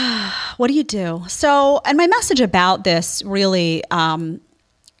 What do you do? So, and my message about this really,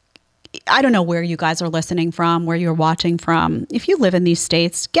 I don't know where you guys are listening from, where you're watching from. If you live in these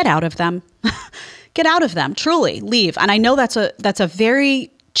states, get out of them. Get out of them. Truly, leave. And I know that's a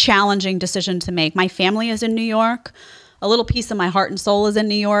very challenging decision to make. My family is in New York. A little piece of my heart and soul is in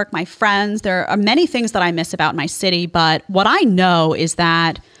New York. My friends. There are many things that I miss about my city. But what I know is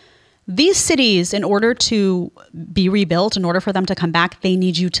that these cities, in order to be rebuilt, in order for them to come back, they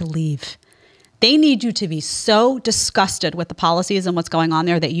need you to leave. They need you to be so disgusted with the policies and what's going on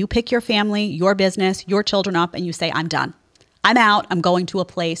there that you pick your family, your business, your children up, and you say, I'm done. I'm out. I'm going to a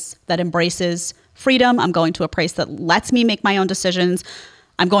place that embraces freedom. I'm going to a place that lets me make my own decisions.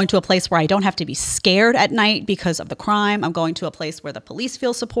 I'm going to a place where I don't have to be scared at night because of the crime. I'm going to a place where the police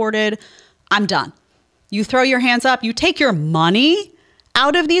feel supported. I'm done. You throw your hands up. You take your money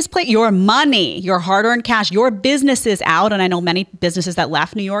out of these places, your money, your hard-earned cash, your businesses out. And I know many businesses that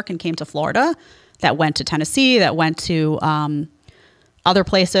left New York and came to Florida, that went to Tennessee, that went to other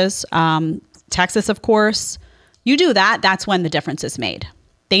places, Texas, of course. You do that, that's when the difference is made.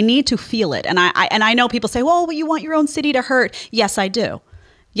 They need to feel it. And I know people say, well, you want your own city to hurt. Yes, I do.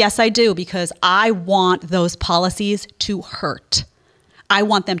 Yes, I do, because I want those policies to hurt. I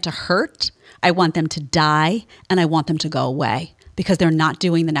want them to hurt. I want them to die, and I want them to go away, because they're not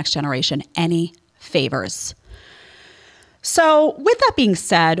doing the next generation any favors. So with that being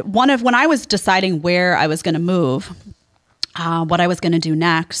said, when I was deciding where I was going to move, what I was going to do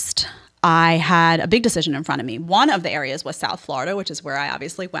next, I had a big decision in front of me. One of the areas was South Florida, which is where I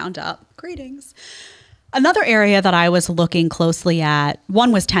obviously wound up. Greetings. Another area that I was looking closely at,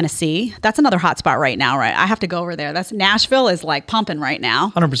 one was Tennessee. That's another hot spot right now, right? I have to go over there. Nashville is like pumping right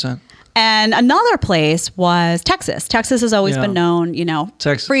now. 100%. And another place was Texas. Texas has always been known,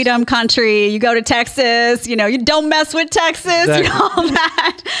 Texas. Freedom country. You go to Texas, you don't mess with Texas, Exactly. all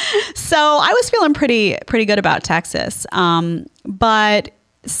that. So I was feeling pretty good about Texas. But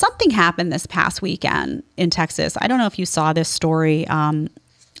something happened this past weekend in Texas. I don't know if you saw this story.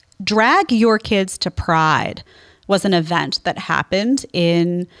 Drag Your Kids to Pride was an event that happened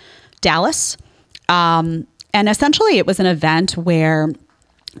in Dallas. And essentially it was an event where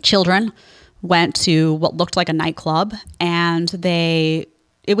children went to what looked like a nightclub, and it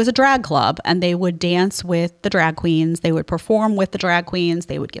was a drag club, and they would dance with the drag queens. They would perform with the drag queens.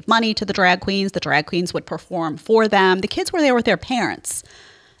 They would give money to the drag queens. The drag queens would perform for them. The kids were there with their parents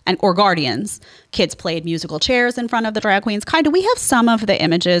or guardians. Kids played musical chairs in front of the drag queens. Kai, do we have some of the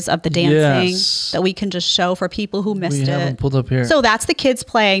images of the dancing that we can just show for people who missed it? We have them pulled up here. So that's the kids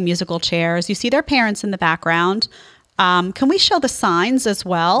playing musical chairs. You see their parents in the background. Can we show the signs as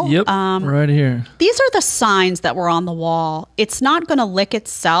well? Yep, right here. These are the signs that were on the wall. It's not going to lick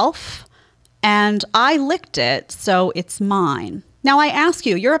itself, and I licked it, so it's mine. Now I ask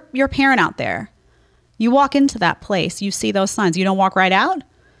you, you're a parent out there. You walk into that place, you see those signs, you don't walk right out?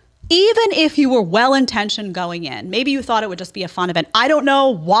 Even if you were well-intentioned going in, maybe you thought it would just be a fun event. I don't know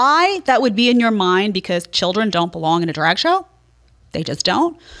why that would be in your mind, because children don't belong in a drag show. They just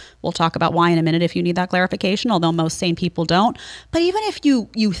don't. We'll talk about why in a minute if you need that clarification, although most sane people don't. But even if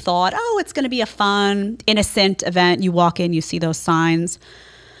you thought, oh, it's going to be a fun, innocent event, you walk in, you see those signs.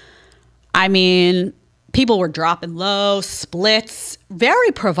 I mean, people were dropping low, splits,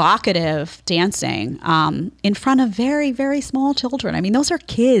 very provocative dancing in front of very, very small children. I mean, those are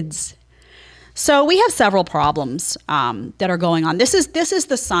kids. So we have several problems that are going on. This is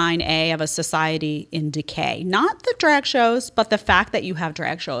the sign A of a society in decay. Not the drag shows, but the fact that you have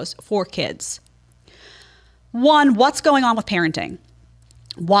drag shows for kids. One, what's going on with parenting?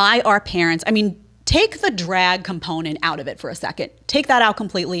 Why are parents, take the drag component out of it for a second. Take that out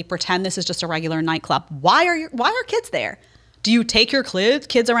completely. Pretend this is just a regular nightclub. Why are kids there? Do you take your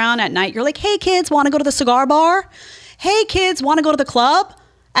kids around at night? You're like, hey, kids, want to go to the cigar bar? Hey, kids, want to go to the club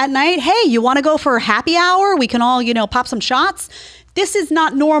at night? Hey, you want to go for happy hour? We can all, pop some shots. This is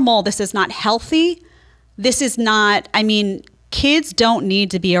not normal. This is not healthy. This is not, kids don't need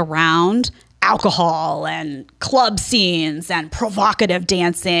to be around alcohol and club scenes and provocative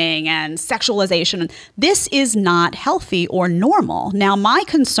dancing and sexualization. This is not healthy or normal. Now, my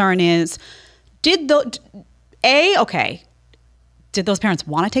concern is, did those parents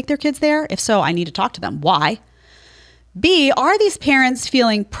want to take their kids there? If so, I need to talk to them. Why? B, are these parents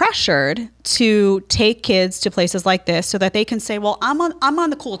feeling pressured to take kids to places like this so that they can say, well, I'm on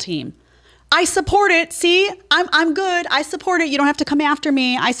the cool team. I support it. See, I'm good. I support it. You don't have to come after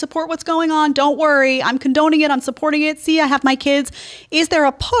me. I support what's going on. Don't worry. I'm condoning it. I'm supporting it. See, I have my kids. Is there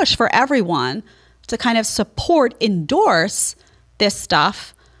a push for everyone to kind of endorse this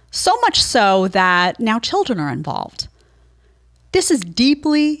stuff? So much so that now children are involved. This is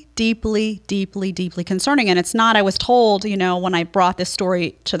deeply, deeply, deeply, deeply concerning. And it's not, I was told, when I brought this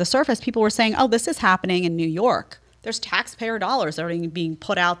story to the surface, people were saying, oh, this is happening in New York. There's taxpayer dollars that are being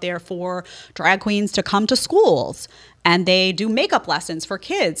put out there for drag queens to come to schools. And they do makeup lessons for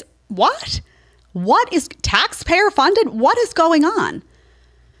kids. What? What is taxpayer funded? What is going on?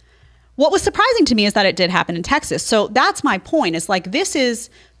 What was surprising to me is that it did happen in Texas. So that's my point. It's like, this is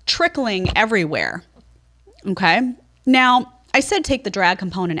trickling everywhere. Okay. Now, I said take the drag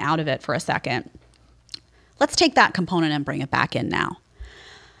component out of it for a second. Let's take that component and bring it back in now.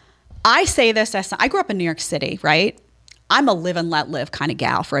 I say this as I grew up in New York City, right? I'm a live and let live kind of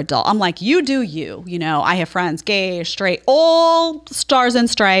gal for adult. I'm like, you do you. I have friends, gay, straight, all stars and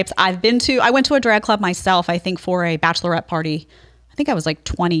stripes. I went to a drag club myself, I think for a bachelorette party. I think I was like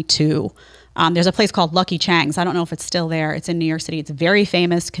 22. There's a place called Lucky Chang's. I don't know if it's still there. It's in New York City. It's very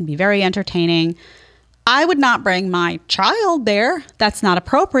famous, can be very entertaining. I would not bring my child there. That's not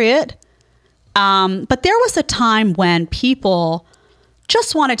appropriate. But there was a time when people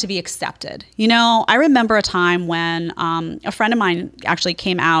just wanted to be accepted. I remember a time when a friend of mine actually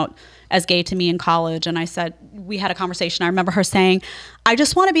came out as gay to me in college. And I said, we had a conversation. I remember her saying, I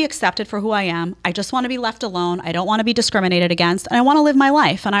just want to be accepted for who I am. I just want to be left alone. I don't want to be discriminated against. And I want to live my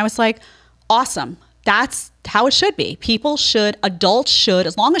life. And I was like, awesome. That's how it should be. Adults should,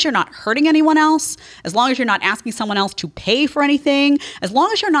 as long as you're not hurting anyone else, as long as you're not asking someone else to pay for anything, as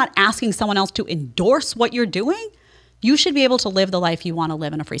long as you're not asking someone else to endorse what you're doing, you should be able to live the life you want to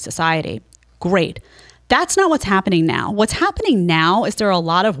live in a free society. Great. That's not what's happening now. What's happening now is there are a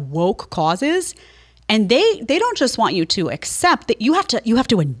lot of woke causes, and they don't just want you to accept that. You have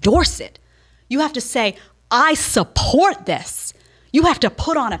to endorse it. You have to say, I support this. You have to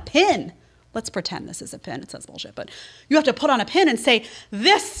put on a pin. Let's pretend this is a pin. It says bullshit, but you have to put on a pin and say,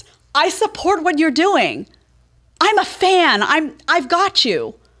 this, I support what you're doing. I'm a fan. I've got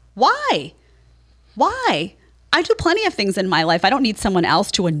you. Why? Why? I do plenty of things in my life. I don't need someone else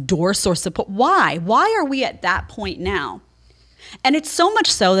to endorse or support. Why? Why are we at that point now? And it's so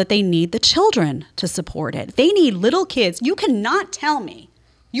much so that they need the children to support it. They need little kids. You cannot tell me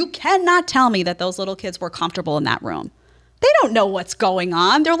that those little kids were comfortable in that room. They don't know what's going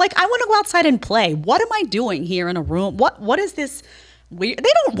on. They're like, I want to go outside and play. What am I doing here in a room? What is this weird?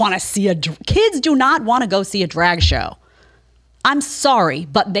 They don't want to see kids do not want to go see a drag show. I'm sorry,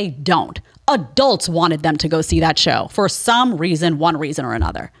 but they don't. Adults wanted them to go see that show for some reason, one reason or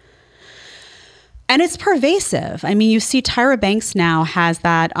another. And it's pervasive. You see Tyra Banks now has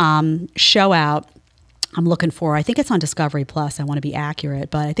that show out. I'm looking for, I think it's on Discovery Plus. I want to be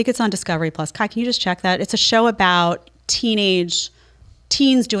accurate, but I think it's on Discovery Plus. Kai, can you just check that? It's a show about teens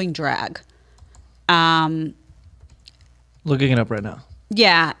doing drag. Looking it up right now.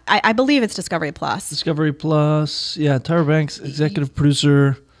 Yeah, I believe it's Discovery Plus. Discovery Plus. Yeah, Tyra Banks, executive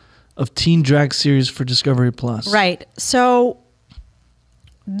producer of teen drag series for Discovery Plus. Right. So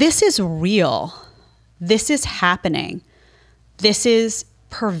this is real. This is happening. This is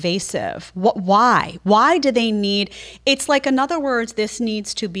pervasive. Why? Why do they need? It's like, in other words, this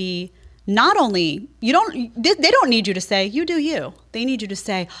needs to be not only, they don't need you to say, you do you. They need you to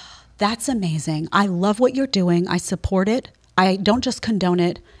say, that's amazing. I love what you're doing. I support it. I don't just condone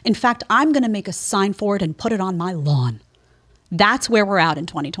it. In fact, I'm going to make a sign for it and put it on my lawn. That's where we're at in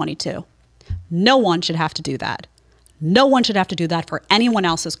 2022. No one should have to do that. No one should have to do that for anyone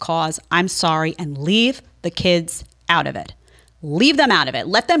else's cause. I'm sorry, and leave the kids out of it. Leave them out of it.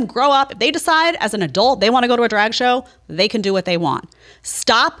 Let them grow up. If they decide as an adult they want to go to a drag show, they can do what they want.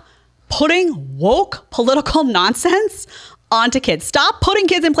 Stop putting woke political nonsense onto kids. Stop putting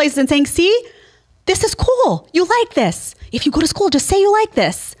kids in places and saying, see, this is cool. You like this. If you go to school, just say you like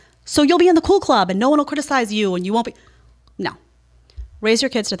this. So you'll be in the cool club and no one will criticize you and you won't be. No. Raise your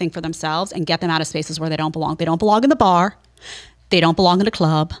kids to think for themselves and get them out of spaces where they don't belong. They don't belong in the bar. They don't belong in the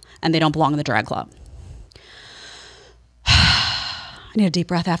club. And they don't belong in the drag club. I need a deep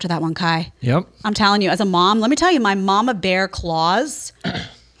breath after that one, Kai. Yep. I'm telling you, as a mom, let me tell you, my mama bear claws,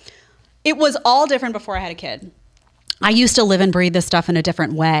 it was all different before I had a kid. I used to live and breathe this stuff in a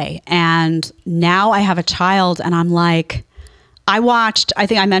different way. And now I have a child and I'm like, I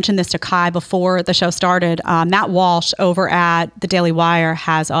think I mentioned this to Kai before the show started. Matt Walsh over at the Daily Wire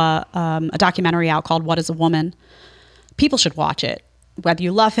has a documentary out called What is a Woman? People should watch it. Whether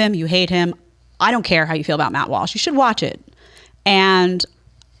you love him, you hate him, I don't care how you feel about Matt Walsh. You should watch it. And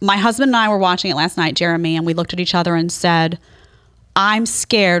my husband and I were watching it last night, Jeremy, and we looked at each other and said, I'm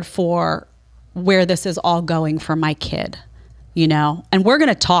scared for where this is all going for my kid, you know? And we're going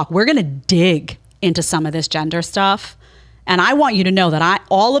to talk. We're going to dig into some of this gender stuff. And I want you to know that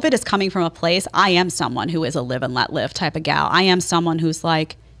all of it is coming from a place. I am someone who is a live and let live type of gal. I am someone who's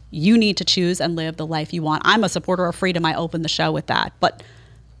like, you need to choose and live the life you want. I'm a supporter of freedom. I opened the show with that. But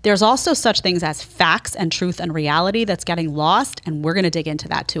there's also such things as facts and truth and reality that's getting lost, and we're going to dig into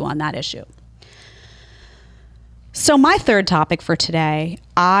that too on that issue. So my third topic for today,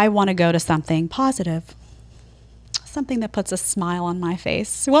 I want to go to something positive, something that puts a smile on my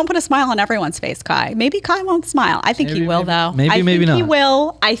face. It won't put a smile on everyone's face, Kai. Maybe Kai won't smile. I think he will, though. Maybe not.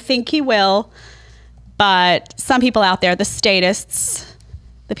 I think he will. But some people out there, the statists,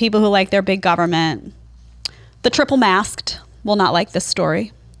 the people who like their big government, the triple masked will not like this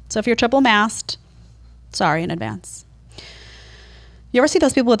story. So if you're triple masked, sorry in advance. You ever see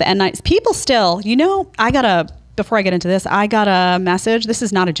those people with the N9s? People still, you know, before I get into this, I got a message. This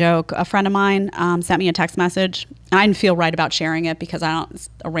is not a joke. A friend of mine sent me a text message. I didn't feel right about sharing it because it's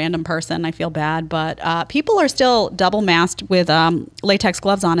a random person. I feel bad. But people are still double masked with latex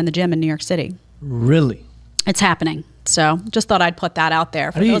gloves on in the gym in New York City. Really? It's happening. So just thought I'd put that out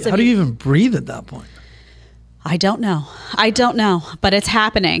there. How do you even breathe at that point? I don't know, but it's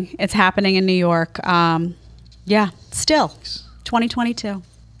happening. It's happening in New York. Yeah, still 2022.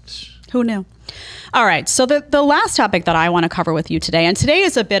 Who knew? All right. So the last topic that I want to cover with you today, and today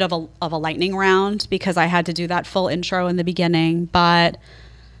is a bit of a lightning round because I had to do that full intro in the beginning, but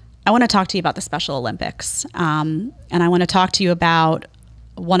I want to talk to you about the Special Olympics. And I want to talk to you about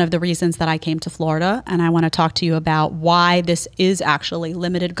one of the reasons that I came to Florida. And I want to talk to you about why this is actually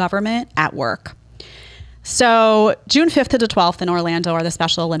limited government at work. So June 5th to the 12th in Orlando are the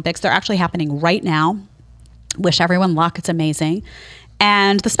Special Olympics. They're actually happening right now. Wish everyone luck. It's amazing.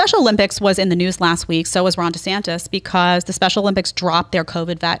 And the Special Olympics was in the news last week. So was Ron DeSantis because the Special Olympics dropped their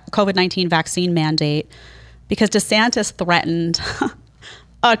COVID-19 vaccine mandate because DeSantis threatened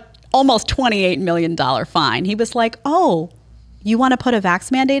a almost $28 million fine. He was like, oh, you want to put a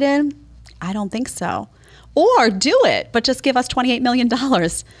vax mandate in? I don't think so. Or do it, but just give us $28 million.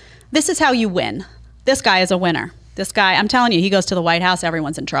 This is how you win. This guy is a winner. This guy, I'm telling you, he goes to the White House,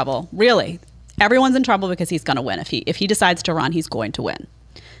 everyone's in trouble. Really. Everyone's in trouble because he's going to win. If he decides to run, he's going to win.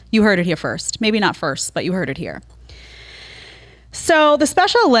 You heard it here first. Maybe not first, but you heard it here. So the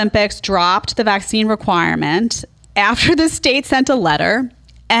Special Olympics dropped the vaccine requirement after the state sent a letter.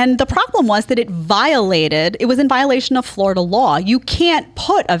 And the problem was that it was in violation of Florida law. You can't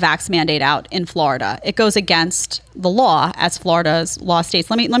put a vax mandate out in Florida. It goes against the law as Florida's law states.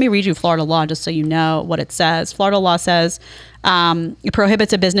 Let me read you Florida law just so you know what it says. Florida law says it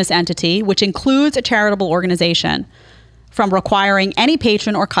prohibits a business entity, which includes a charitable organization, from requiring any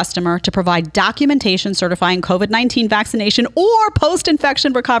patron or customer to provide documentation certifying COVID-19 vaccination or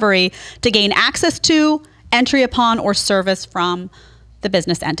post-infection recovery to gain access to, entry upon, or service from the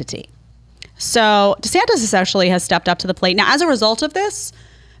business entity. So DeSantis essentially has stepped up to the plate. Now, as a result of this,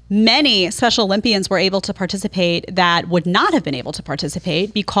 many Special Olympians were able to participate that would not have been able to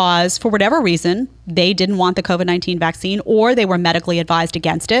participate because, for whatever reason, they didn't want the COVID-19 vaccine or they were medically advised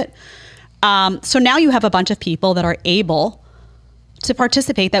against it. So now you have a bunch of people that are able to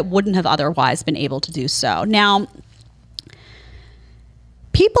participate that wouldn't have otherwise been able to do so. Now,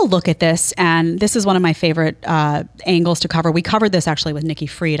 people a look at this, and this is one of my favorite angles to cover. We covered this actually with Nikki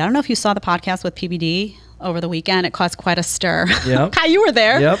Fried. I don't know if you saw the podcast with PBD over the weekend. It caused quite a stir. Yep. You were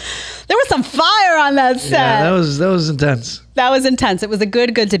there. Yep. There was some fire on that set. Yeah, that was intense. That was intense. It was a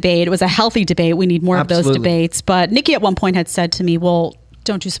good debate. It was a healthy debate. We need more of those debates. But Nikki at one point had said to me, well,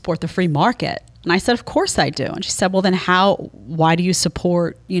 don't you support the free market? And I said, of course I do. And she said, well, then why do you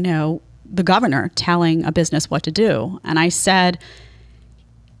support, the governor telling a business what to do? And I said,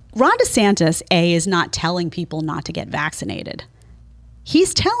 Ron DeSantis, is not telling people not to get vaccinated.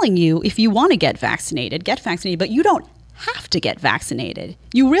 He's telling you if you want to get vaccinated, but you don't have to get vaccinated.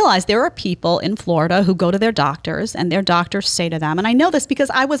 You realize there are people in Florida who go to their doctors and their doctors say to them, and I know this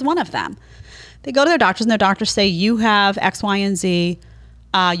because I was one of them. They go to their doctors and their doctors say, you have X, Y, and Z.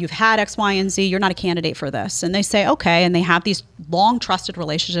 You've had X, Y, and Z. You're not a candidate for this. And they say, okay. And they have these long trusted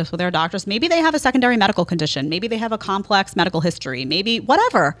relationships with their doctors. Maybe they have a secondary medical condition. Maybe they have a complex medical history. Maybe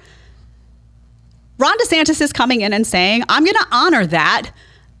whatever. Ron DeSantis is coming in and saying, I'm going to honor that.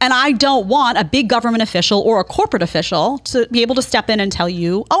 And I don't want a big government official or a corporate official to be able to step in and tell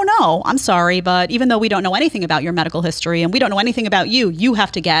you, oh, no, I'm sorry, but even though we don't know anything about your medical history and we don't know anything about you, you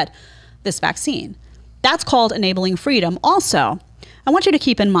have to get this vaccine. That's called enabling freedom. Also, I want you to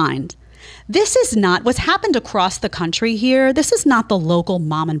keep in mind, this is not what's happened across the country here. This is not the local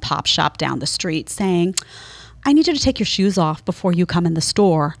mom and pop shop down the street saying, I need you to take your shoes off before you come in the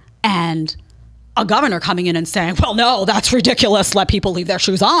store, and a governor coming in and saying, well, no, that's ridiculous. Let people leave their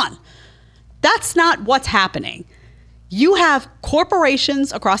shoes on. That's not what's happening. You have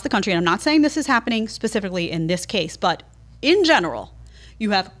corporations across the country, and I'm not saying this is happening specifically in this case, but in general,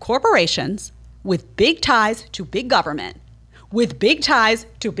 you have corporations with big ties to big government, with big ties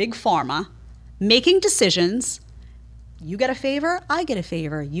to big pharma, making decisions. You get a favor, I get a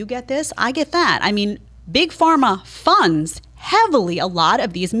favor. You get this, I get that. I mean, big pharma funds heavily a lot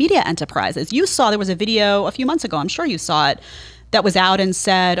of these media enterprises. You saw there was a video a few months ago, I'm sure you saw it, that was out and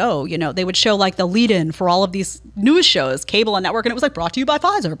said, they would show like the lead-in for all of these news shows, cable and network, and it was like brought to you by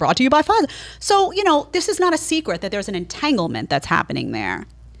Pfizer, brought to you by Pfizer. So, this is not a secret that there's an entanglement that's happening there.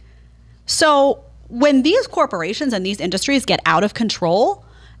 So when these corporations and these industries get out of control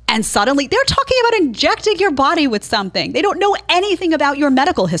and suddenly they're talking about injecting your body with something, they don't know anything about your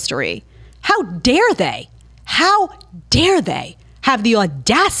medical history. How dare they? How dare they have the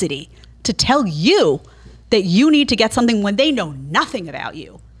audacity to tell you that you need to get something when they know nothing about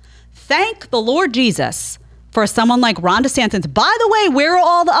you? Thank the Lord Jesus for someone like Ron DeSantis. By the way, where are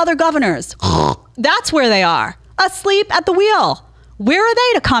all the other governors? That's where they are, asleep at the wheel. Where are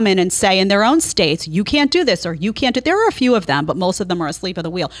they to come in and say in their own states, you can't do this or you can't do? There are a few of them, but most of them are asleep at the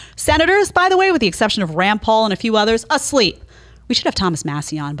wheel. Senators, by the way, with the exception of Rand Paul and a few others, asleep. We should have Thomas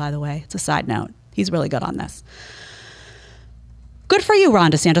Massie on, by the way. It's a side note. He's really good on this. Good for you,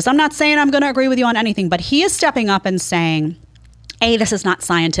 Ron DeSantis. I'm not saying I'm going to agree with you on anything, but he is stepping up and saying, this is not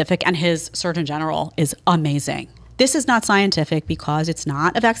scientific, and his Surgeon General is amazing. This is not scientific because it's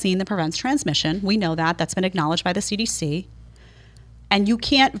not a vaccine that prevents transmission. We know that. That's been acknowledged by the CDC. And you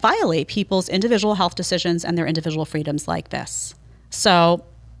can't violate people's individual health decisions and their individual freedoms like this. So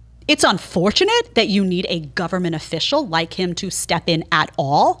it's unfortunate that you need a government official like him to step in at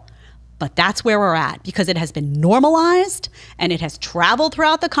all. But that's where we're at, because it has been normalized and it has traveled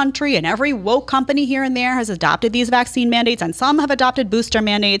throughout the country, and every woke company here and there has adopted these vaccine mandates, and some have adopted booster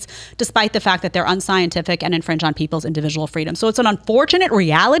mandates despite the fact that they're unscientific and infringe on people's individual freedom. So it's an unfortunate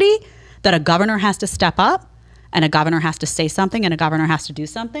reality that a governor has to step up and a governor has to say something and a governor has to do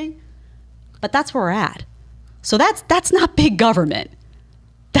something. But that's where we're at. So that's not big government.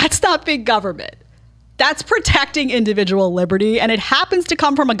 That's not big government. That's protecting individual liberty, and it happens to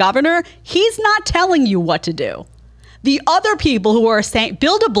come from a governor. He's not telling you what to do. The other people who are saying,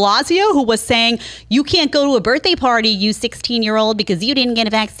 Bill de Blasio, who was saying, you can't go to a birthday party, you 16-year-old, because you didn't get a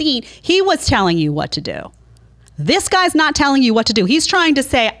vaccine, he was telling you what to do. This guy's not telling you what to do. He's trying to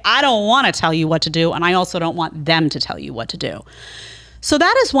say, I don't want to tell you what to do, and I also don't want them to tell you what to do. So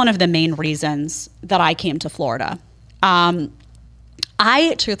that is one of the main reasons that I came to Florida.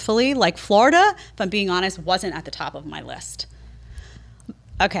 I truthfully, like Florida, if I'm being honest, wasn't at the top of my list.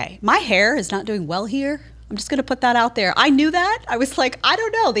 Okay, my hair is not doing well here. I'm just gonna put that out there. I knew that. I was like, I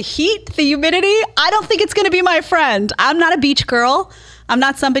don't know, the heat, the humidity, I don't think it's gonna be my friend. I'm not a beach girl. I'm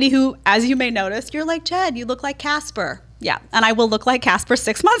not somebody who, as you may notice, you're like, Jed, you look like Casper. Yeah, and I will look like Casper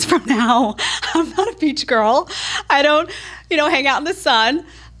 6 months from now. I'm not a beach girl. I don't, hang out in the sun.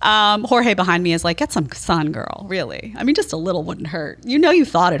 Jorge behind me is like, get some sun, girl, really. I mean, just a little wouldn't hurt. You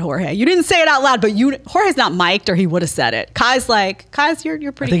thought it, Jorge. You didn't say it out loud, but Jorge's not mic'd or he would have said it. Kai's like,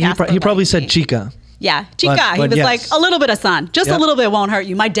 you're pretty. I think he probably said chica. Yeah, chica. But he was yes. like, a little bit of sun. Just a Yep. little bit won't hurt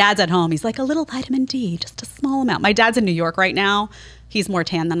you. My dad's at home. He's like, a little vitamin D, just a small amount. My dad's in New York right now. He's more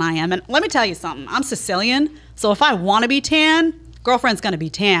tan than I am. And let me tell you something. I'm Sicilian. So if I want to be tan, girlfriend's going to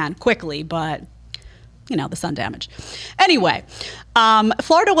be tan quickly. But, you know, the sun damage. Anyway,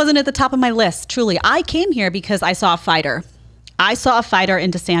 Florida wasn't at the top of my list, truly. I came here because I saw a fighter. I saw a fighter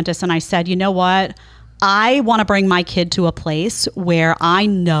in DeSantis, and I said, you know what? I want to bring my kid to a place where I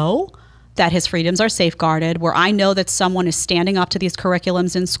know that his freedoms are safeguarded, where I know that someone is standing up to these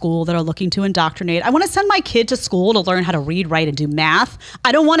curriculums in school that are looking to indoctrinate. I want to send my kid to school to learn how to read, write, and do math.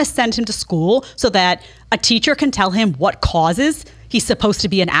 I don't want to send him to school so that a teacher can tell him what causes he's supposed to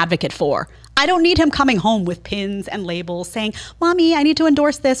be an advocate for. I don't need him coming home with pins and labels saying, Mommy, I need to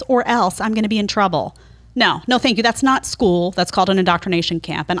endorse this or else I'm going to be in trouble. No, thank you. That's not school. That's called an indoctrination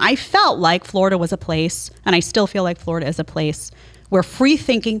camp. And I felt like Florida was a place, and I still feel like Florida is a place where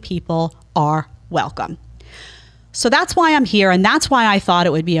free-thinking people are welcome. So that's why I'm here, and that's why I thought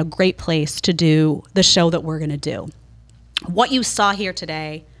it would be a great place to do the show that we're going to do. What you saw here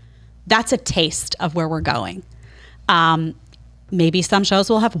today, that's a taste of where we're going. Maybe some shows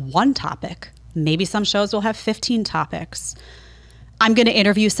will have one topic. Maybe some shows will have 15 topics. I'm going to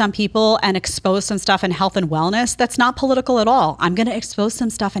interview some people and expose some stuff in health and wellness that's not political at all. I'm going to expose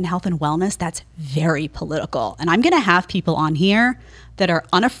some stuff in health and wellness that's very political. And I'm going to have people on here that are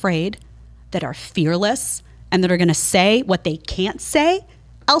unafraid, that are fearless, and that are going to say what they can't say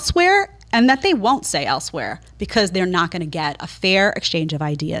elsewhere and that they won't say elsewhere because they're not going to get a fair exchange of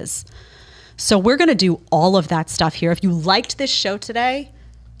ideas. So we're going to do all of that stuff here. If you liked this show today,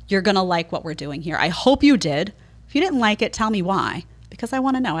 you're going to like what we're doing here. I hope you did. If you didn't like it, tell me why, because I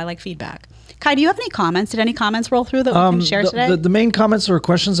want to know. I like feedback. Kai, do you have any comments? Did any comments roll through that we can share today? The main comments or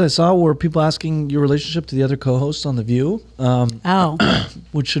questions I saw were people asking your relationship to the other co-hosts on The View,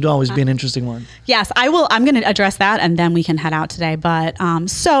 which should always be an interesting one. Yes, I will. I'm going to address that, and then we can head out today. But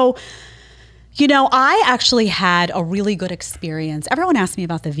so, you know, I actually had a really good experience. Everyone asked me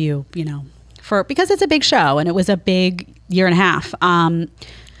about The View, you know, because it's a big show, and it was a big year and a half.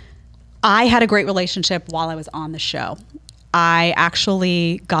 I had a great relationship while I was on the show. I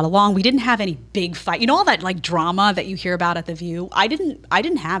actually got along. We didn't have any big fight. You know, all that like drama that you hear about at The View? I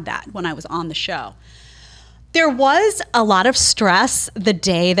didn't have that when I was on the show. There was a lot of stress the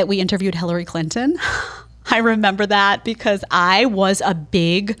day that we interviewed Hillary Clinton. I remember that because I was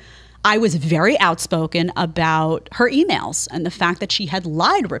very outspoken about her emails and the fact that she had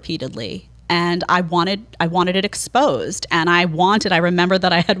lied repeatedly. And I wanted it exposed. And I remember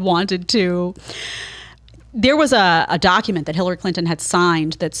that I had wanted to. There was a document that Hillary Clinton had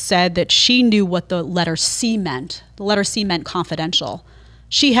signed that said that she knew what the letter C meant. The letter C meant confidential.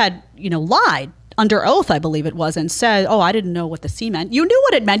 She had, lied under oath, I believe it was, and said, oh, I didn't know what the C meant. You knew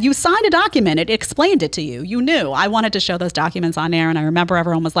what it meant. You signed a document. It explained it to you. You knew. I wanted to show those documents on air, and I remember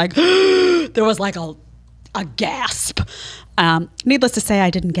everyone was like, there was like a gasp. Needless to say, I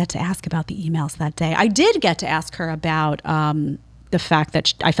didn't get to ask about the emails that day. I did get to ask her about the fact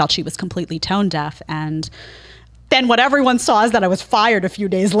that I felt she was completely tone deaf. And then what everyone saw is that I was fired a few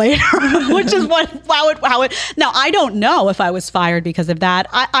days later, which is how it. Now, I don't know if I was fired because of that.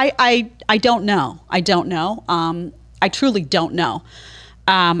 I don't know. I don't know. I truly don't know.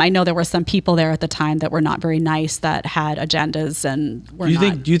 I know there were some people there at the time that were not very nice, that had agendas and were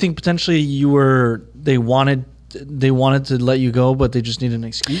not. Do you think potentially they wanted to let you go, but they just needed an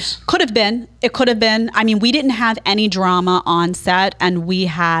excuse? Could have been. It could have been. I mean, we didn't have any drama on set, and we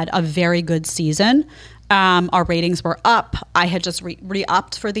had a very good season. Our ratings were up. I had just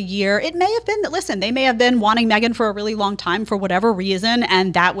re-upped for the year. It may have been that, listen, they may have been wanting Meghan for a really long time for whatever reason,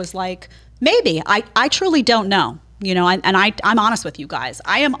 and that was like, maybe. I truly don't know. I'm honest with you guys.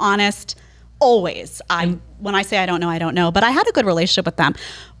 I am honest always. When I say I don't know. But I had a good relationship with them.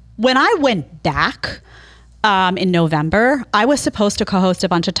 When I went back in November, I was supposed to co-host a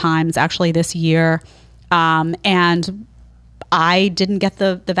bunch of times actually this year, and I didn't get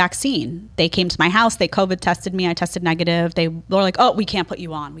the vaccine. They came to my house. They COVID tested me. I tested negative. They were like, "Oh, we can't put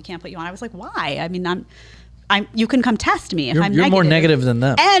you on. We can't put you on." I was like, "Why? I mean, you can come test me if I'm negative." You're more negative than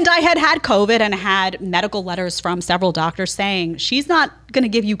them. And I had COVID and had medical letters from several doctors saying she's not going to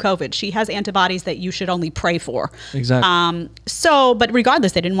give you COVID. She has antibodies that you should only pray for. Exactly. But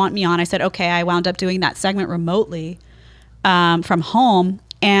regardless, they didn't want me on. I said, okay. I wound up doing that segment remotely from home,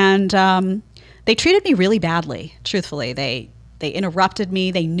 and they treated me really badly. Truthfully, they interrupted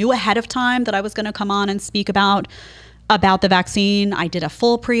me. They knew ahead of time that I was going to come on and speak about the vaccine. I did a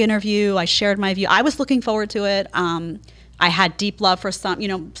full pre-interview. I shared my view. I was looking forward to it. I had deep love for Sunny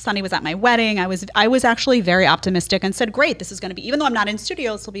was at my wedding. I was actually very optimistic and said, great, this is going to be, even though I'm not in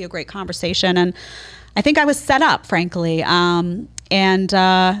studio, this will be a great conversation. And I think I was set up, frankly. Yeah,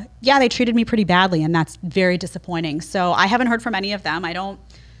 they treated me pretty badly, and that's very disappointing. So I haven't heard from any of them. I don't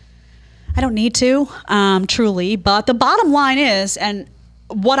need to, truly. But the bottom line is, and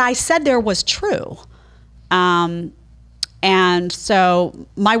what I said there was true. And so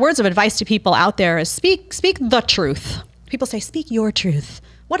my words of advice to people out there is speak the truth. People say, speak your truth.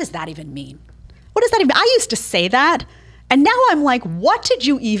 What does that even mean? What does that even, I used to say that. And now I'm like, what did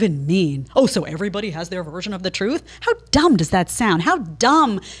you even mean? Oh, so everybody has their version of the truth? How dumb does that sound? How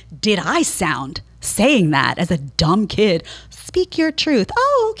dumb did I sound saying that as a dumb kid? Speak your truth.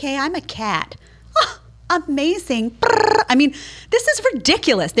 Oh, okay, I'm a cat. Oh, amazing. I mean, this is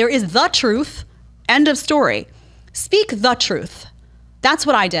ridiculous. There is the truth. End of story. Speak the truth. That's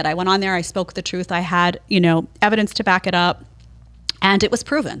what I did. I went on there, I spoke the truth. I had, evidence to back it up, and it was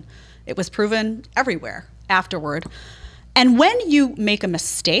proven. It was proven everywhere afterward. And when you make a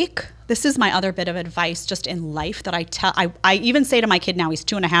mistake, this is my other bit of advice just in life that I even say to my kid now, he's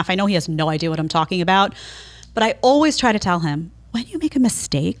 2.5. I know he has no idea what I'm talking about, but I always try to tell him, when you make a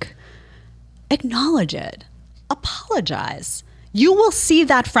mistake, acknowledge it, apologize. You will see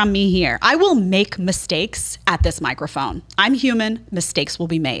that from me here. I will make mistakes at this microphone. I'm human, mistakes will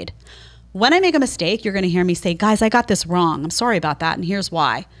be made. When I make a mistake, you're gonna hear me say, guys, I got this wrong. I'm sorry about that, and here's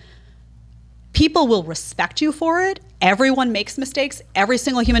why. People will respect you for it. Everyone makes mistakes. Every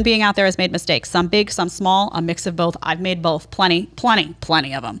single human being out there has made mistakes. Some big, some small, a mix of both. I've made both, plenty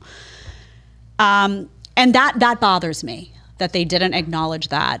of them. And that bothers me, that they didn't acknowledge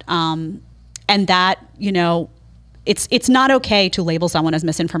that. And that, it's not okay to label someone as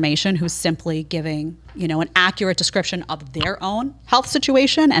misinformation who's simply giving, an accurate description of their own health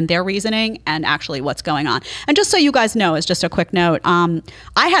situation and their reasoning and actually what's going on. And just so you guys know, as just a quick note,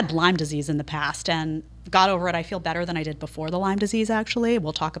 I had Lyme disease in the past and got over it. I feel better than I did before the Lyme disease, actually.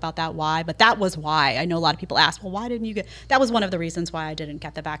 We'll talk about that why, but that was why. I know a lot of people ask, well, why didn't you that was one of the reasons why I didn't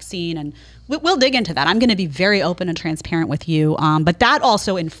get the vaccine, and we'll dig into that. I'm gonna be very open and transparent with you, but that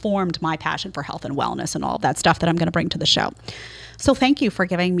also informed my passion for health and wellness and all of that stuff that I'm gonna bring to the show. So thank you for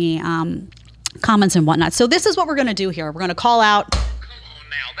giving me comments and whatnot. So this is what we're gonna do here. We're gonna call out. Come on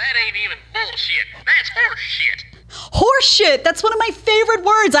now, that ain't even bullshit. That's horse shit. Horse shit. That's one of my favorite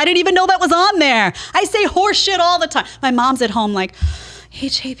words. I didn't even know that was on there. I say horse shit all the time. My mom's at home like, hey,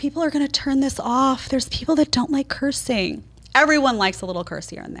 Jay, people are going to turn this off. There's people that don't like cursing. Everyone likes a little curse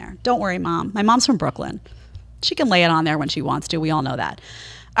here and there. Don't worry, Mom. My mom's from Brooklyn. She can lay it on there when she wants to. We all know that.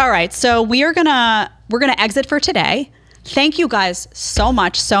 All right. So we're going to exit for today. Thank you guys so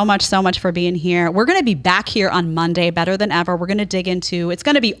much for being here. We're going to be back here on Monday, better than ever. We're going to dig into, it's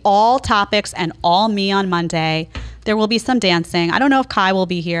going to be all topics and all me on Monday. There will be some dancing. I don't know if Kai will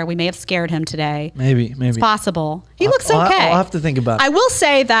be here. We may have scared him today. Maybe. It's possible. He looks okay. I'll have to think about it. I will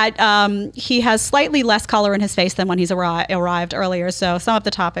say that he has slightly less color in his face than when he's arrived earlier. So some of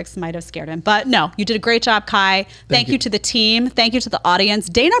the topics might have scared him. But no, you did a great job, Kai. Thank you to the team. Thank you to the audience.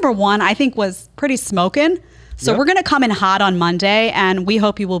 Day number 1, I think, was pretty smoking. So we're going to come in hot on Monday, and we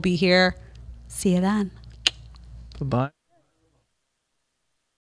hope you will be here. See you then. Bye-bye.